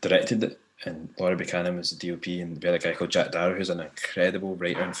McMillan directed it, and Laura Buchanan was the DOP, and we had a guy called Jack Darrow, who's an incredible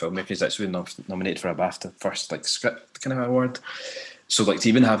writer and filmmaker. He's actually nominated for a BAFTA first like script kind of award. So like to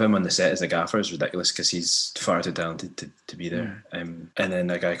even have him on the set as a gaffer is ridiculous because he's far too talented to be there. And then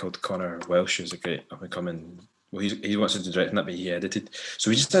a guy called Connor Welsh, who's a great up and coming. Well, he wants to direct that, but he edited. So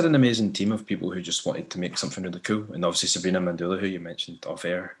we just had an amazing team of people who just wanted to make something really cool. And obviously Sabrina Mandula, who you mentioned off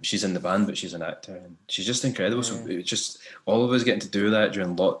air, she's in the band, but she's an actor, and she's just incredible. So it's just all of us getting to do that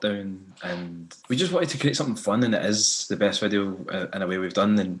during lockdown, and we just wanted to create something fun. And it is the best video in a way we've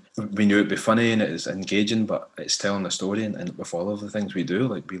done. And we knew it'd be funny and it's engaging, but it's telling a story. And with all of the things we do,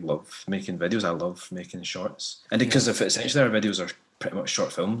 like we love making videos. I love making shorts, and because if essentially our videos are pretty much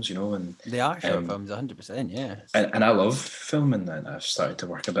short films, you know, and they are short films, 100%, yeah. And I love filming, and I've started to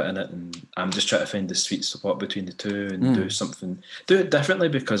work a bit in it, and I'm just trying to find the sweet spot between the two and do it differently,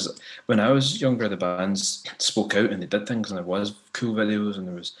 because when I was younger, the bands spoke out and they did things, and there was cool videos, and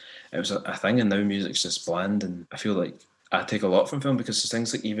it was a thing, and now music's just bland, and I feel like I take a lot from film because there's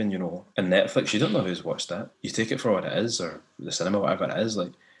things like even, you know, in Netflix, you don't know who's watched that. You take it for what it is, or the cinema, whatever it is,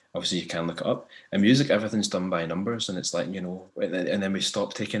 like, obviously you can look it up. In music, everything's done by numbers, and it's like, you know, and then we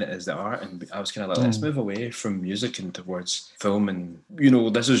stopped taking it as the art, and I was kind of like, let's move away from music and towards film. And, you know,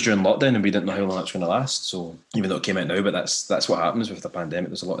 this was during lockdown and we didn't know how long it's going to last. So even though it came out now, but that's what happens with the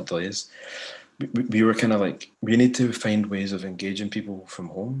pandemic. There's a lot of delays. We were kind of like, we need to find ways of engaging people from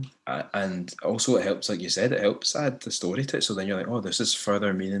home. And also it helps, like you said, it helps add the story to it. So then you're like, oh, this is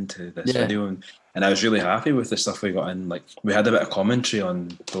further meaning to this video. And I was really happy with the stuff we got in. Like, we had a bit of commentary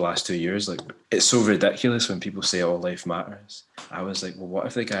on the last 2 years. Like, it's so ridiculous when people say all life matters. I was like, well, what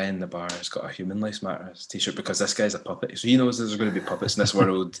if the guy in the bar has got a human life matters t-shirt, because this guy's a puppet. So he knows there's going to be puppets in this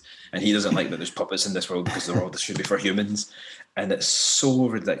world, and he doesn't like that there's puppets in this world because the world should be for humans. And it's so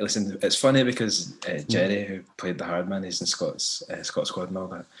ridiculous. And it's funny because Jerry, who played the hard man, he's in Scott's Squad and all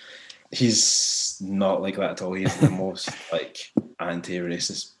that. He's not like that at all. He's the most like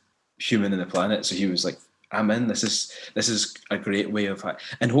anti-racist human in the planet. So he was like, I'm in. This is a great way of,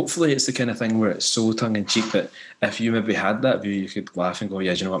 and hopefully it's the kind of thing where it's so tongue in cheek that if you maybe had that view, you could laugh and go,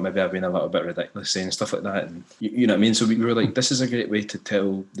 yeah, do you know what? Maybe I've been a little bit ridiculous saying stuff like that, and you know what I mean. So we were like, this is a great way to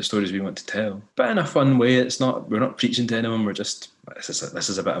tell the stories we want to tell, but in a fun way. We're not preaching to anyone. We're just this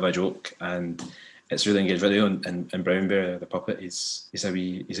is a bit of a joke, and it's really engaged video. And Brown Bear, the puppet, he's a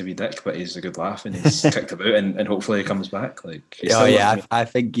wee dick, but he's a good laugh, and he's kicked about, and hopefully he comes back. Like, I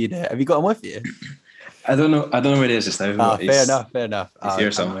think you'd. Have you got him with you? I don't know where he is just now. Fair enough. He's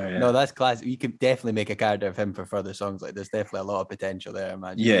here somewhere. Yeah. No, that's classic. You could definitely make a character of him for further songs. Like, there's definitely a lot of potential there, I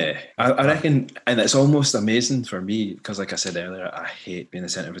imagine. Yeah, I reckon, and it's almost amazing for me because, like I said earlier, I hate being the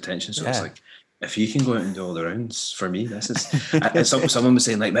centre of attention. So it's like, if you can go out and do all the rounds, for me, this is. And someone was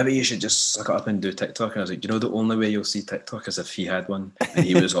saying, like, maybe you should just suck it up and do TikTok. And I was like, you know, the only way you'll see TikTok is if he had one and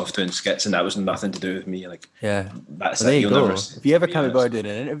he was off doing skits, and that was nothing to do with me. Like, that's there it. you go. If you ever come about doing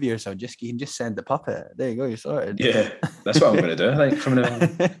an interview or something, you can just send the puppet. There you go, you're sorted. Yeah, that's what I'm going to do. Like, from now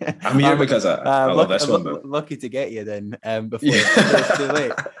on, I'm here because I love this one. But lucky to get you then. Before it's too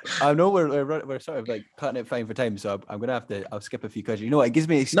late. I know we're sort of like cutting it fine for time, so I'm gonna have to. I'll skip a few questions. You know what? It gives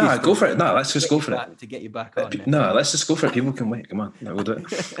me an excuse. Nah, go for it. Nah, let's just go for to get you back on. it. Nah, let's just go for it. People can wait. Come on, we'll do it.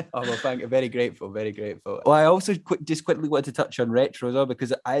 Oh well, thank you. Very grateful. Very grateful. Well, I also just quickly wanted to touch on retro as well,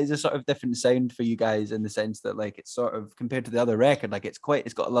 because it is a sort of different sound for you guys in the sense that like it's sort of compared to the other record, like it's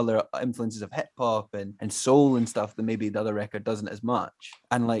got a lot of influences of hip hop and soul and stuff that maybe the other record doesn't as much,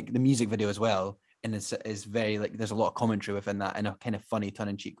 and like the music video as well. And is very like there's a lot of commentary within that in a kind of funny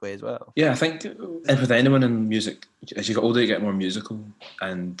tongue-in-cheek way as well. Yeah, I think with anyone in music, as you get older, you get more musical.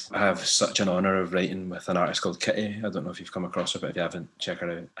 And I have such an honour of writing with an artist called Kitty. I don't know if you've come across her, but if you haven't, check her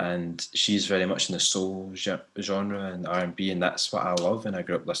out. And she's very much in the soul genre and R&B, and that's what I love. And I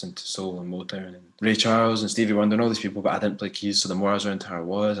grew up listening to soul and Motown and Ray Charles and Stevie Wonder and all these people, but I didn't play keys. So the more I was around her,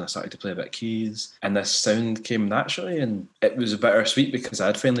 and I started to play a bit of keys. And this sound came naturally, and it was a bittersweet because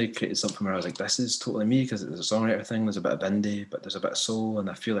I'd finally created something where I was like, this is totally me, because it's a songwriter thing. There's a bit of indie, but there's a bit of soul, and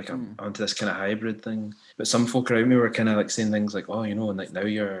I feel like I'm onto this kind of hybrid thing. But some folk around me were kind of like saying things like, oh, you know, and like now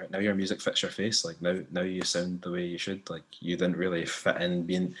your music fits your face. Like now you sound the way you should. Like you didn't really fit in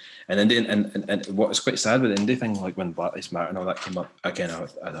being an indie. And what's quite sad with the indie thing, like when Black Lives Matter and all that came up, again,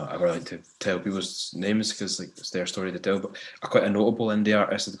 I don't ever like to tell people's names because like it's their story to tell. But quite a notable indie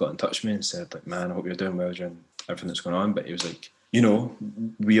artist had got in touch with me and said like, man, I hope you're doing well during everything that's going on. But he was like, you know,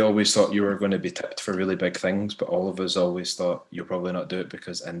 we always thought you were going to be tipped for really big things, but all of us always thought you'll probably not do it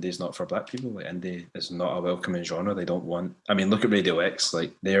because indie's not for black people. Like indie is not a welcoming genre. They don't want. I mean, look at Radio X.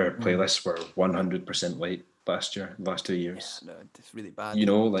 Like their playlists were 100% white last 2 years. Yeah, no, it's really bad. You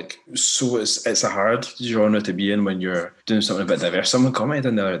know, like so it's a hard genre to be in when you're doing something a bit diverse. Someone commented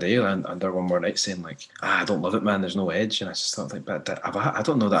in the other day under One More Night saying like, I don't love it, man. There's no edge, and I just thought like, but I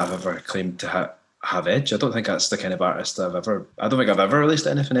don't know that I've ever claimed to have edge. I don't think that's the kind of artist I don't think I've ever released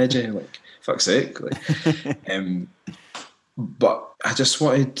anything edgy. Like, fuck's sake. Like, but I just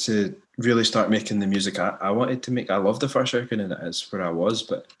wanted to really start making the music I wanted to make. I love the first record and it is where I was,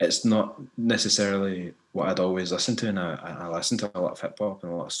 but it's not necessarily what I'd always listened to. And I listened to a lot of hip hop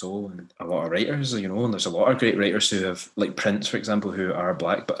and a lot of soul and a lot of writers, you know, and there's a lot of great writers who have, like Prince, for example, who are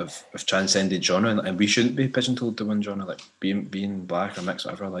black but have transcended genre, and we shouldn't be pigeonholed to one genre, like being black or mixed,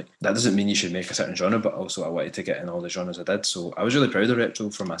 whatever. Like that doesn't mean you should make a certain genre, but also I wanted to get in all the genres I did. So I was really proud of Retro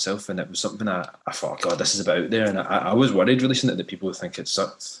for myself, and it was something I thought, God, this is about there. And I was worried releasing it that people would think it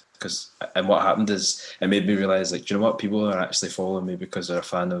sucked. And what happened is it made me realise, like, do you know what? People are actually following me because they're a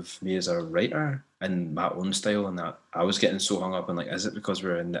fan of me as a writer and my own style. And that I was getting so hung up on, like, is it because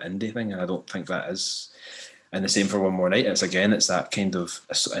we're in the indie thing? And I don't think that is. And the same for One More Night. It's that kind of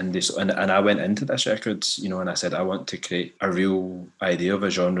indie. And I went into this record, you know, and I said, I want to create a real idea of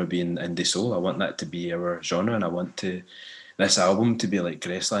a genre being indie soul. I want that to be our genre, and I want this album to be like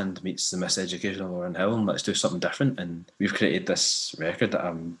Graceland meets the Miseducation of Lauryn Hill, and let's do something different. And we've created this record that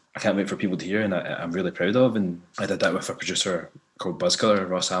I can't wait for people to hear, and I'm really proud of. And I did that with a producer called Buzzkiller,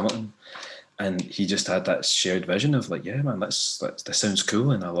 Ross Hamilton. And he just had that shared vision of like, yeah, man, this sounds cool.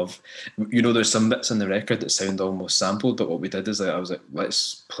 And I love, you know, there's some bits in the record that sound almost sampled, but what we did is like, I was like,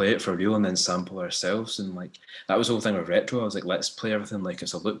 let's play it for real and then sample ourselves. And like, that was the whole thing with Retro. I was like, let's play everything like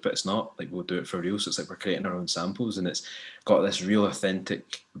it's a loop, but it's not. Like, we'll do it for real. So it's like we're creating our own samples, and it's got this real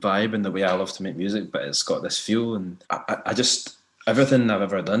authentic vibe in the way I love to make music, but it's got this feel. And I just, everything I've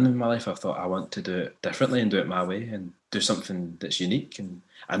ever done in my life, I've thought I want to do it differently and do it my way and do something that's unique. And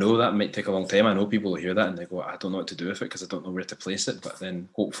I know that might take a long time. I know people will hear that and they go, I don't know what to do with it because I don't know where to place it. But then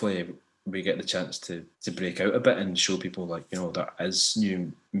hopefully we get the chance to break out a bit and show people, like, you know, there is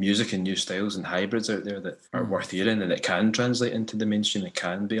new music and new styles and hybrids out there that are worth hearing, and it can translate into the mainstream. It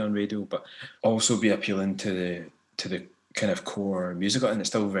can be on radio, but also be appealing to the kind of core music, and it's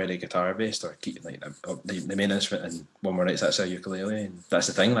still very guitar based, or like the main instrument in One More Night's actually a ukulele, and that's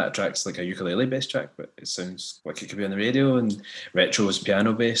the thing that attracts like a ukulele based track, but it sounds like it could be on the radio. And Retro is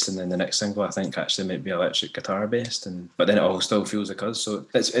piano based, and then the next single I think actually might be electric guitar based, but then it all still feels like us. So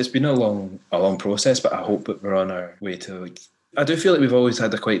it's been a long process, but I hope that we're on our way to, like, I do feel like we've always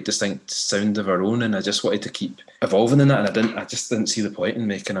had a quite distinct sound of our own, and I just wanted to keep evolving in that, and I just didn't see the point in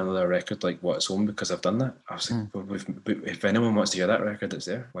making another record like What's Home because I've done that. I was like, well, if anyone wants to hear that record, it's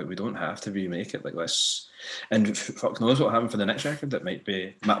there. Like, we don't have to remake it. Like, let's, and fuck knows what happened for the next record. That might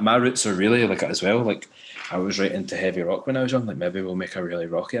be, my roots are really like it as well. Like, I was right into heavy rock when I was young. Like, maybe we'll make a really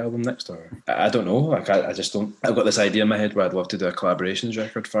rocky album next, or I don't know. Like, I just don't. I've got this idea in my head where I'd love to do a collaborations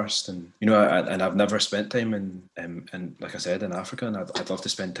record first, and you know, and I've never spent time in like I said, in Africa, and I'd love to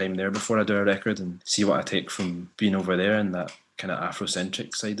spend time there before I do a record and see what I take from being over there and that kind of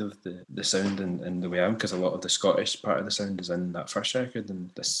Afrocentric side of the sound and the way I am, because a lot of the Scottish part of the sound is in that first record,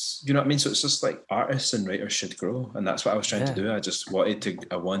 and this, you know what I mean? So it's just like artists and writers should grow, and that's what I was trying to do.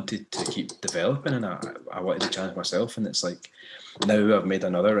 I wanted to keep developing, and I wanted to challenge myself, and it's like, now I've made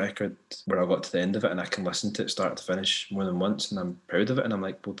another record where I got to the end of it and I can listen to it start to finish more than once, and I'm proud of it, and I'm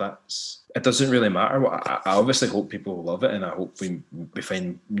like, well, it doesn't really matter. I obviously hope people love it, and I hope we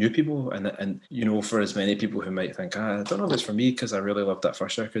find new people, and you know, for as many people who might think, I don't know if it's for me because I really loved that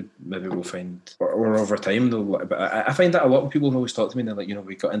first record, maybe we'll find, or over time though. But I find that a lot of people always talk to me, and they're like, you know,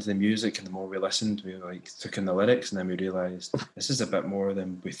 we got into the music, and the more we listened, we like took in the lyrics, and then we realised this is a bit more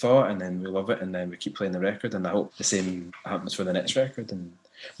than we thought, and then we love it, and then we keep playing the record, and I hope the same happens for the next record. And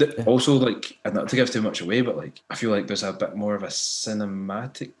also, like, and not to give too much away, but like, I feel like there's a bit more of a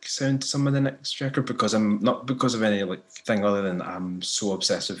cinematic sound to some of the next record, because I'm not because of any like thing other than I'm so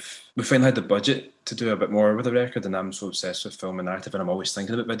obsessive. We finally had the budget to do a bit more with the record, and I'm so obsessed with film and narrative, and I'm always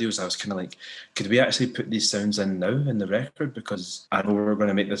thinking about videos. I was kind of like, could we actually put these sounds in now in the record, because I know we're going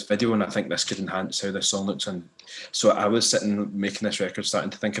to make this video, and I think this could enhance how this song looks. And so I was sitting making this record, starting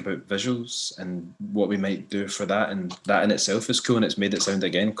to think about visuals and what we might do for that, and that in itself is cool, and it's made it sound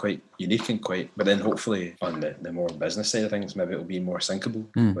again quite unique and quite, but then hopefully on the more business side of things, maybe it'll be more syncable,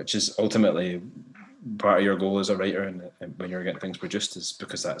 which is ultimately part of your goal as a writer, and when you're getting things produced, is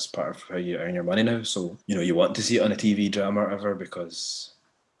because that's part of how you earn your money now. So, you know, you want to see it on a TV drama or whatever, because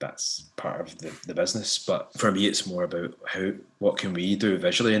that's part of the business. But for me, it's more about what can we do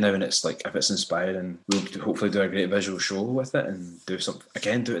visually now, and it's like, if it's inspiring, we'll hopefully do a great visual show with it, and do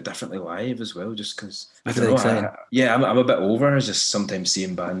it differently live as well, just because I don't know. I'm a bit over just sometimes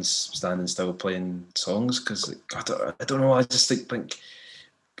seeing bands standing still playing songs, because like, I don't know, I just think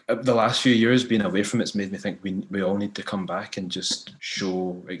the last few years being away from it's made me think we all need to come back and just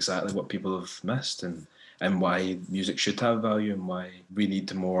show exactly what people have missed, and why music should have value, and why we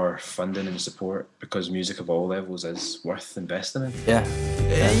need more funding and support, because music of all levels is worth investing in. Yeah.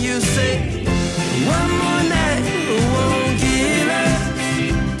 And you say, one more night, won't give up.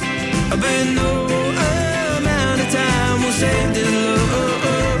 But no amount of time will save this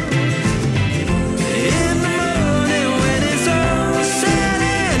love. In the morning when it's all said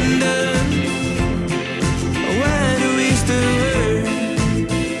and done, why do we still hurt?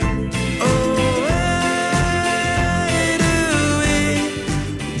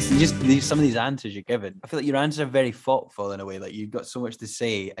 Just some of these answers you're given, I feel like your answers are very thoughtful in a way. Like, you've got so much to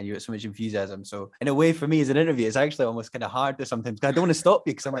say and you've got so much enthusiasm. So in a way, for me as an interview, it's actually almost kind of hard to sometimes, because I don't want to stop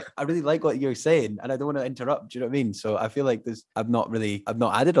you, because I'm like, I really like what you're saying and I don't want to interrupt. Do you know what I mean? So I feel like I've not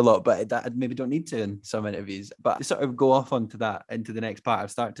added a lot, but that I maybe don't need to in some interviews. But to sort of go off onto that, into the next part,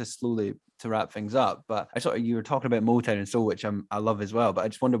 I've started to slowly to wrap things up. But you were talking about Motown and soul, which I love as well. But I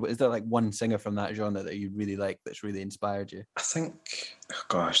just wonder, is there like one singer from that genre that you really like, that's really inspired you? I think,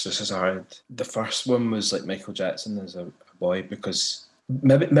 gosh, this is hard. The first one was like Michael Jackson as a boy, because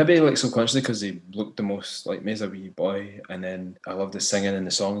maybe like subconsciously, because he looked the most like me as a wee boy, and then I loved the singing and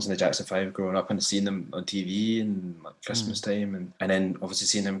the songs and the Jackson 5 growing up, and seeing them on TV and like Christmas time, and then obviously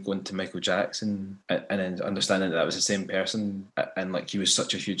seeing him going to Michael Jackson, and then understanding that was the same person, and like he was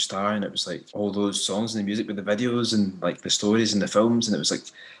such a huge star, and it was like all those songs and the music with the videos and like the stories and the films, and it was like,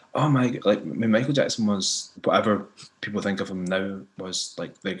 oh my, like Michael Jackson was, whatever people think of him now, was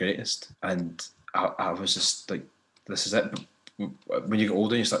like the greatest. And I was just like, this is it. But when you get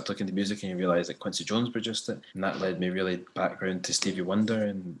older, you start looking at music and you realise that Quincy Jones produced it, and that led me really back around to Stevie Wonder,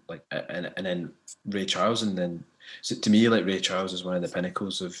 and like and then Ray Charles, and then, so to me, like, Ray Charles is one of the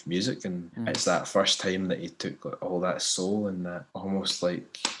pinnacles of music, and it's that first time that he took like all that soul and that almost like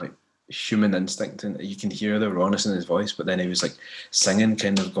human instinct, and you can hear the rawness in his voice, but then he was like singing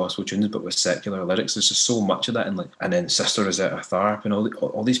kind of gospel tunes but with secular lyrics. There's just so much of that, and then Sister Rosetta Tharpe and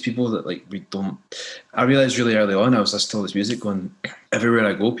all these people that like we don't. I realised really early on, I was listening to all this music going, everywhere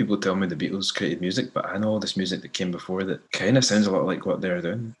I go people tell me the Beatles created music, but I know all this music that came before that kind of sounds a lot like what they're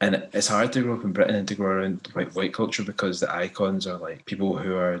doing. And it's hard to grow up in Britain and to grow around white culture, because the icons are like people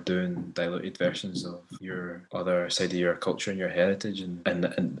who are doing diluted versions of your other side of your culture and your heritage,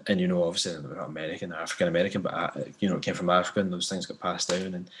 and you know, obviously they're not American, African American, but you know, it came from Africa, and those things got passed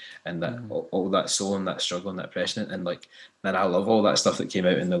down, and that all that soul and that struggle and that oppression, and like, and I love all that stuff that came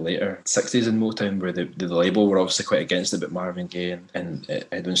out in the later 60s in Motown, where the label were obviously quite against it, but Marvin Gaye and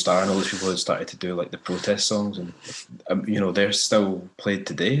Edwin Starr and all those people had started to do like the protest songs, and you know, they're still played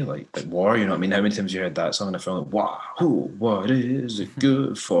today, like War, you know what I mean? How many times you heard that song in a film, like, wow, what is it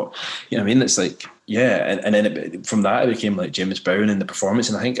good for? You know what I mean? It's like, yeah, and then from that it became like James Brown and the performance,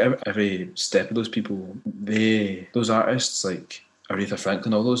 and I think every step of those people, those artists like Aretha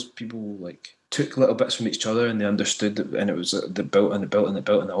Franklin, all those people, like took little bits from each other and they understood it, and it was they built and it built and it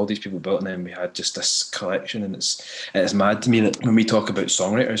built and all these people built, and then we had just this collection. And it's mad to me that when we talk about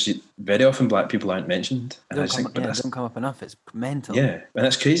songwriters, very often black people aren't mentioned. And I just think, it doesn't come up enough. It's mental. Yeah, and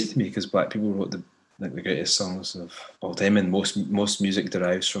it's crazy to me because black people wrote the greatest songs of all time, and most music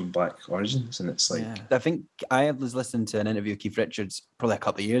derives from black origins, and it's like... Yeah. I think I was listening to an interview with Keith Richards probably a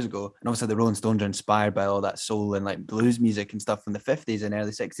couple of years ago, and obviously the Rolling Stones are inspired by all that soul and like blues music and stuff from the 50s and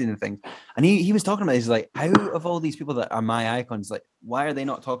early 60s and things, and he was talking about, he's like, how of all these people that are my icons, like why are they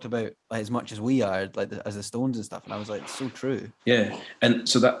not talked about like as much as we are, like as the Stones and stuff? And I was like, it's so true. Yeah, and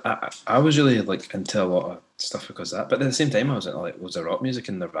so that I was really like into a lot of stuff because of that, but at the same time I was into like loads of rock music,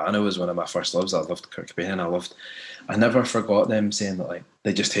 and Nirvana was one of my first loves. I loved Kurt Cobain, and I never forgot them saying that like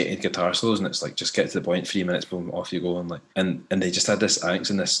they just hated guitar solos, and it's like, just get to the point, 3 minutes, boom, off you go, and like and they just had this angst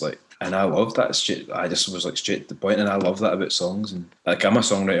and this like, and I loved that straight. I just was like straight to the point, and I love that about songs. And like, I'm a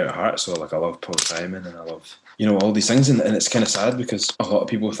songwriter at heart, so like I love Paul Simon and I love, you know, all these things, and it's kind of sad because a lot of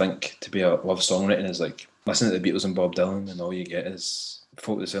people think to be a love songwriting is like listening to the Beatles and Bob Dylan, and all you get is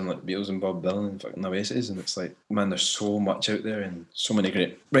folk that sound like Beatles and Bob Dylan and fucking Oasis. And it's like, man, there's so much out there and so many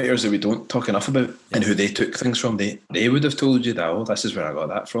great writers that we don't talk enough about, and who they took things from. They would have told you that, oh, this is where I got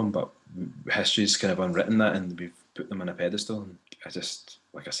that from, but history's kind of unwritten that, and we've put them on a pedestal. And I just,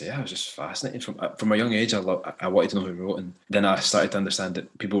 like I say, I was just fascinated from a young age. I wanted to know who wrote, and then I started to understand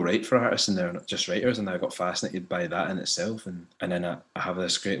that people write for artists and they're not just writers, and I got fascinated by that in itself. And then I have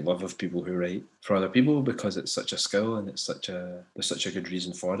this great love of people who write for other people, because it's such a skill and there's such a good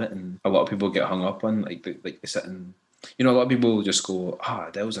reason for it. And a lot of people get hung up on like they sit and, you know, a lot of people just go,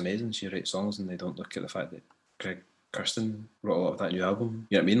 Adele's amazing, she writes songs, and they don't look at the fact that Greg Kurstin wrote a lot of that new album.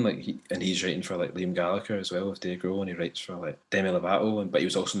 You know what I mean? Like he's writing for like Liam Gallagher as well with Dave Grohl, and he writes for like Demi Lovato, but he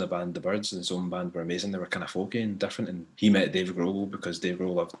was also in the band The Byrds, and his own band were amazing. They were kind of folky and different, and he met Dave Grohl because Dave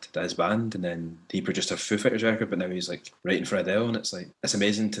Grohl loved his band, and then he produced a Foo Fighters record, but now he's like writing for Adele, and it's like, it's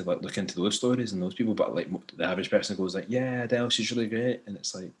amazing to like look into those stories and those people. But like the average person goes like, yeah, Adele, she's really great, and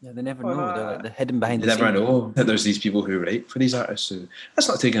it's like, yeah, they never know. They're like, they're hidden behind the scenes. They never know that there's these people who write for these artists. So that's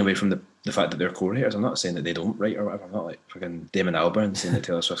not taken away from the fact that they're co-writers. I'm not saying that they don't write or whatever. I'm not like fucking Damon Albarn saying that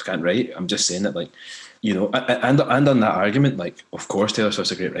Taylor Swift can't write. I'm just saying that, like, you know, and on that argument, like, of course Taylor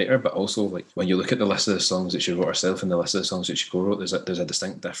Swift's a great writer, but also like when you look at the list of the songs that she wrote herself and the list of the songs that she co-wrote, there's a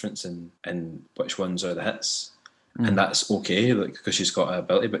distinct difference in which ones are the hits, and that's okay, like, because she's got an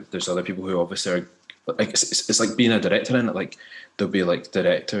ability. But there's other people who obviously are like, it's like being a director in it. Like, there'll be like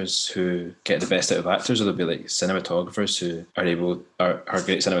directors who get the best out of actors, or there'll be like cinematographers who are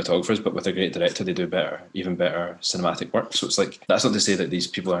great cinematographers, but with a great director they do even better cinematic work. So it's like, that's not to say that these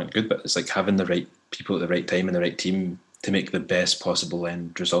people aren't good, but it's like having the right people at the right time and the right team to make the best possible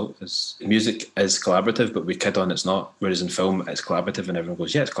end result. Music is collaborative, but we kid on it's not. Whereas in film, it's collaborative, and everyone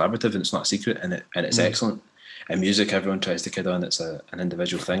goes, yeah, it's collaborative, and it's not a secret, and it's excellent. In music, everyone tries to kid on it's an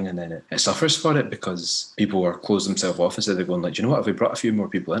individual thing, and then it suffers for it because people are close themselves off instead of going like, do you know what, if we brought a few more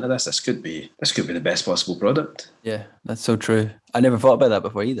people into this could be the best possible product. Yeah, that's so true. I never thought about that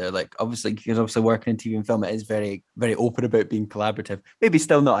before either. Like, obviously working in TV and film, it is very, very open about being collaborative. Maybe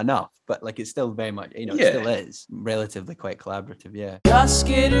still not enough, but like, it's still very much, you know, It still is relatively quite collaborative. Yeah. Just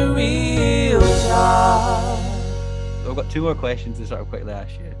get a real job. So I've got two more questions to sort of quickly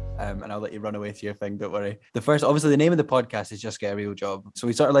ask you. And I'll let you run away to your thing, don't worry. The first, obviously, the name of the podcast is Just Get a Real Job. So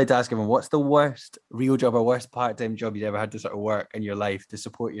we sort of like to ask everyone, what's the worst real job or worst part-time job you've ever had to sort of work in your life to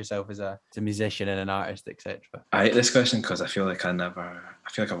support yourself as a musician and an artist, etc.? I hate this question because I feel like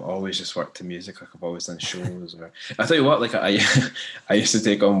I've always just worked in music. Like, I've always done shows. Or I tell you what, like I used to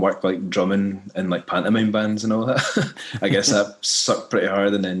take on work like drumming in like pantomime bands and all that. I guess that sucked pretty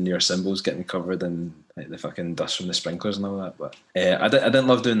hard, and then your cymbals getting covered in like the fucking dust from the sprinklers and all that. But I didn't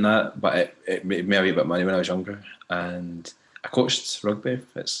love doing that, but it made me a wee bit of money when I was younger, and I coached rugby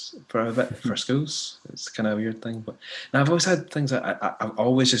for a bit for schools. It's kind of a weird thing, but now I've always had things that I've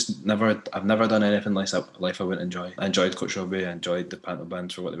always just I've never done anything like that life I wouldn't enjoy. I enjoyed coach rugby. I enjoyed the panto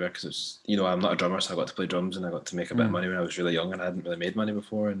bands for what they were, because it's, you know, I'm not a drummer, so I got to play drums and I got to make a bit of money when I was really young, and I hadn't really made money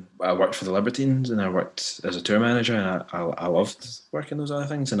before. And I worked for the Libertines, and I worked as a tour manager, and I loved working those other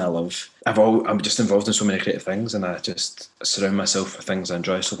things, and I'm just involved in so many creative things, and I just surround myself with things I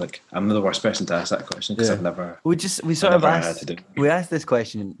enjoy. So like, I'm the worst person to ask that question because I've never. We asked this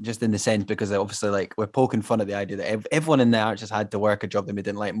question just in the sense because obviously, like, we're poking fun at the idea that everyone in the arts just had to work a job that they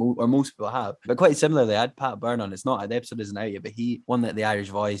didn't like, or most people have. But quite similarly, I had Pat Byrne on. The episode isn't out yet, but he won the Irish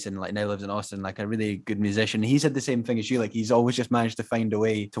Voice and like now lives in Austin, like a really good musician. He said the same thing as you. Like, he's always just managed to find a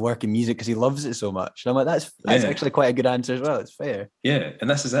way to work in music because he loves it so much. And I'm like, that's actually quite a good answer as well. It's fair. Yeah, and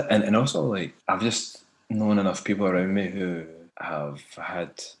this is it. And also, like, I've just known enough people around me who have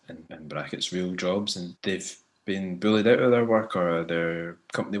had, in brackets, real jobs, and they've been bullied out of their work, or their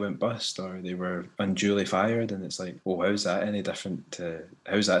company went bust, or they were unduly fired, and it's like, well, how's that any different to,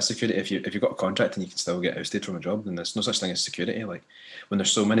 how's that security? If you've got a contract and you can still get ousted from a job, then there's no such thing as security. Like, when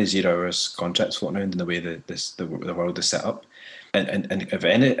there's so many 0 hours contracts floating around in the way that the world is set up, and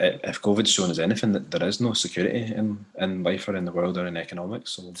if COVID's shown us anything, that there is no security in life or in the world or in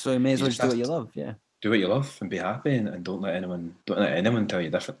economics. So you may as well just do what you love. Yeah. Do what you love and be happy, and don't let anyone tell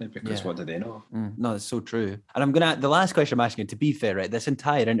you differently, because what do they know? No, that's so true. And the last question I'm asking you, to be fair, right, this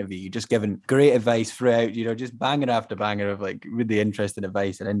entire interview, you've just given great advice throughout, just banger after banger of like really interesting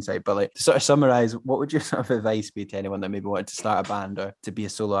advice and insight. But like, to sort of summarize, what would your sort of advice be to anyone that maybe wanted to start a band, or to be a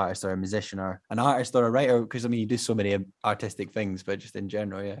solo artist, or a musician, or an artist, or a writer? Because I mean, you do so many artistic things, but just in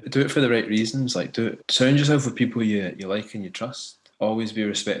general, yeah. Do it for the right reasons. Like, surround yourself with people you like and you trust. Always be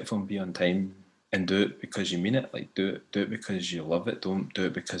respectful and be on time. And do it because you mean it. Like, do it because you love it. Don't do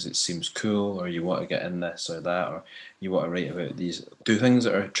it because it seems cool, or you want to get in this or that, or you want to write about these. Do things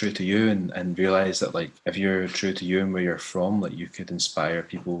that are true to you, and realise that, like, if you're true to you and where you're from, like, you could inspire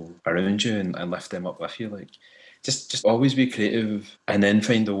people around you and lift them up with you. Like, just always be creative, and then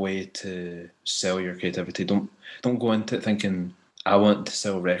find a way to sell your creativity. Don't go into it thinking, I want to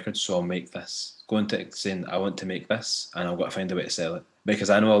sell records, so I'll make this. Go into it saying, I want to make this, and I've got to find a way to sell it.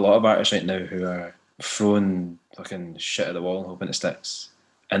 Because I know a lot of artists right now who are throwing fucking shit at the wall and hoping it sticks.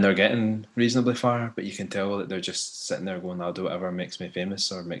 And they're getting reasonably far, but you can tell that they're just sitting there going, I'll do whatever makes me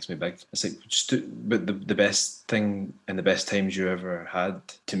famous or makes me big. It's like, but the best thing and the best times you ever had,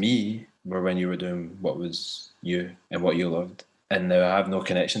 to me, were when you were doing what was you and what you loved. And now I have no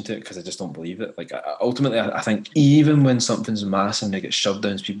connection to it because I just don't believe it. Like, ultimately, I think even when something's massive and it gets shoved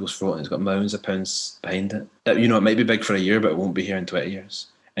down people's throat and it's got millions of pounds behind it, that, it might be big for a year, but it won't be here in 20 years.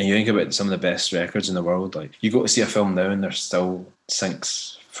 And you think about some of the best records in the world, like, you go to see a film now and there's still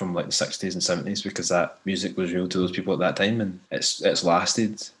syncs from like the 60s and 70s, because that music was real to those people at that time, and it's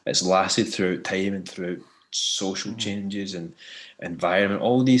lasted throughout time and throughout social changes and environment.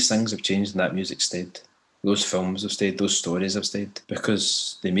 All these things have changed and that music stayed. Those films have stayed, those stories have stayed,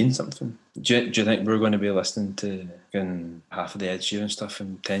 because they mean something. Do you think we're going to be listening to half of the Ed Sheeran stuff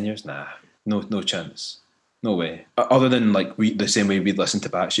in 10 years? Nah, no chance. No way. Other than like the same way we'd listen to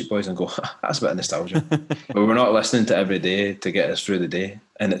Backstreet Boys and go, that's a bit of nostalgia. But we're not listening to every day to get us through the day.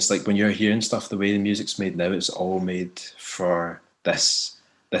 And it's like, when you're hearing stuff, the way the music's made now, it's all made for this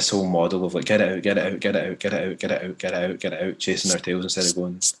whole model of like, get it out, chasing our tails instead of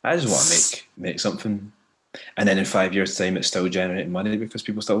going, I just want to make something. And then in 5 years' time, it's still generating money because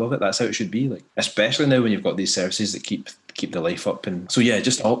people still love it. That's how it should be. Like, especially now when you've got these services that keep the life up. And so, yeah,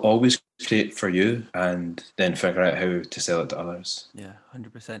 just always create for you, and then figure out how to sell it to others. Yeah,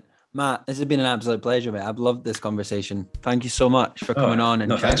 100%. Matt, this has been an absolute pleasure, mate. I've loved this conversation. Thank you so much for coming on.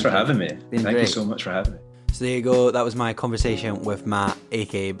 And thanks for having me. Thank you so much for having me. So there you go. That was my conversation with Matt,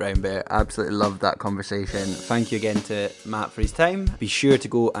 aka Brown Bear. Absolutely loved that conversation. Thank you again to Matt for his time. Be sure to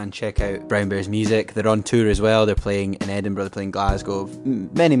go and check out Brown Bear's music. They're on tour as well. They're playing in Edinburgh, they're playing Glasgow,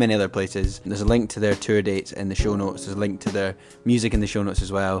 many other places. There's a link to their tour dates in the show notes. There's a link to their music in the show notes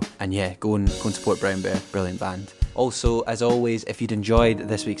as well. And yeah, go and support Brown Bear. Brilliant band. Also, as always, if you'd enjoyed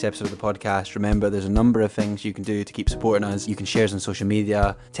this week's episode of the podcast, remember there's a number of things you can do to keep supporting us. You can share us on social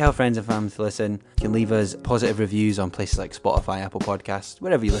media, tell friends and family to listen. You can leave us positive reviews on places like Spotify, Apple Podcasts,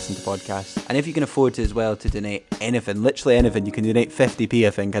 wherever you listen to podcasts. And if you can afford to as well, to donate anything, literally anything, you can donate 50p, I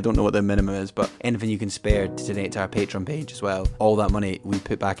think. I don't know what the minimum is, but anything you can spare to donate to our Patreon page as well. All that money we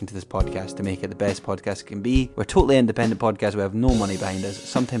put back into this podcast to make it the best podcast it can be. We're a totally independent podcast. We have no money behind us. It's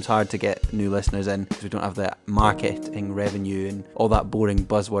sometimes hard to get new listeners in because we don't have the marketing revenue and all that boring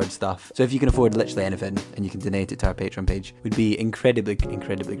buzzword stuff. So if you can afford literally anything and you can donate it to our Patreon page, we'd be incredibly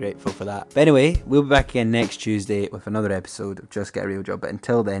grateful for that. But anyway, we'll be back again next Tuesday with another episode of Just Get a Real Job. But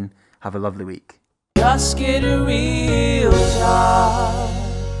until then, have a lovely week. Just get a real job.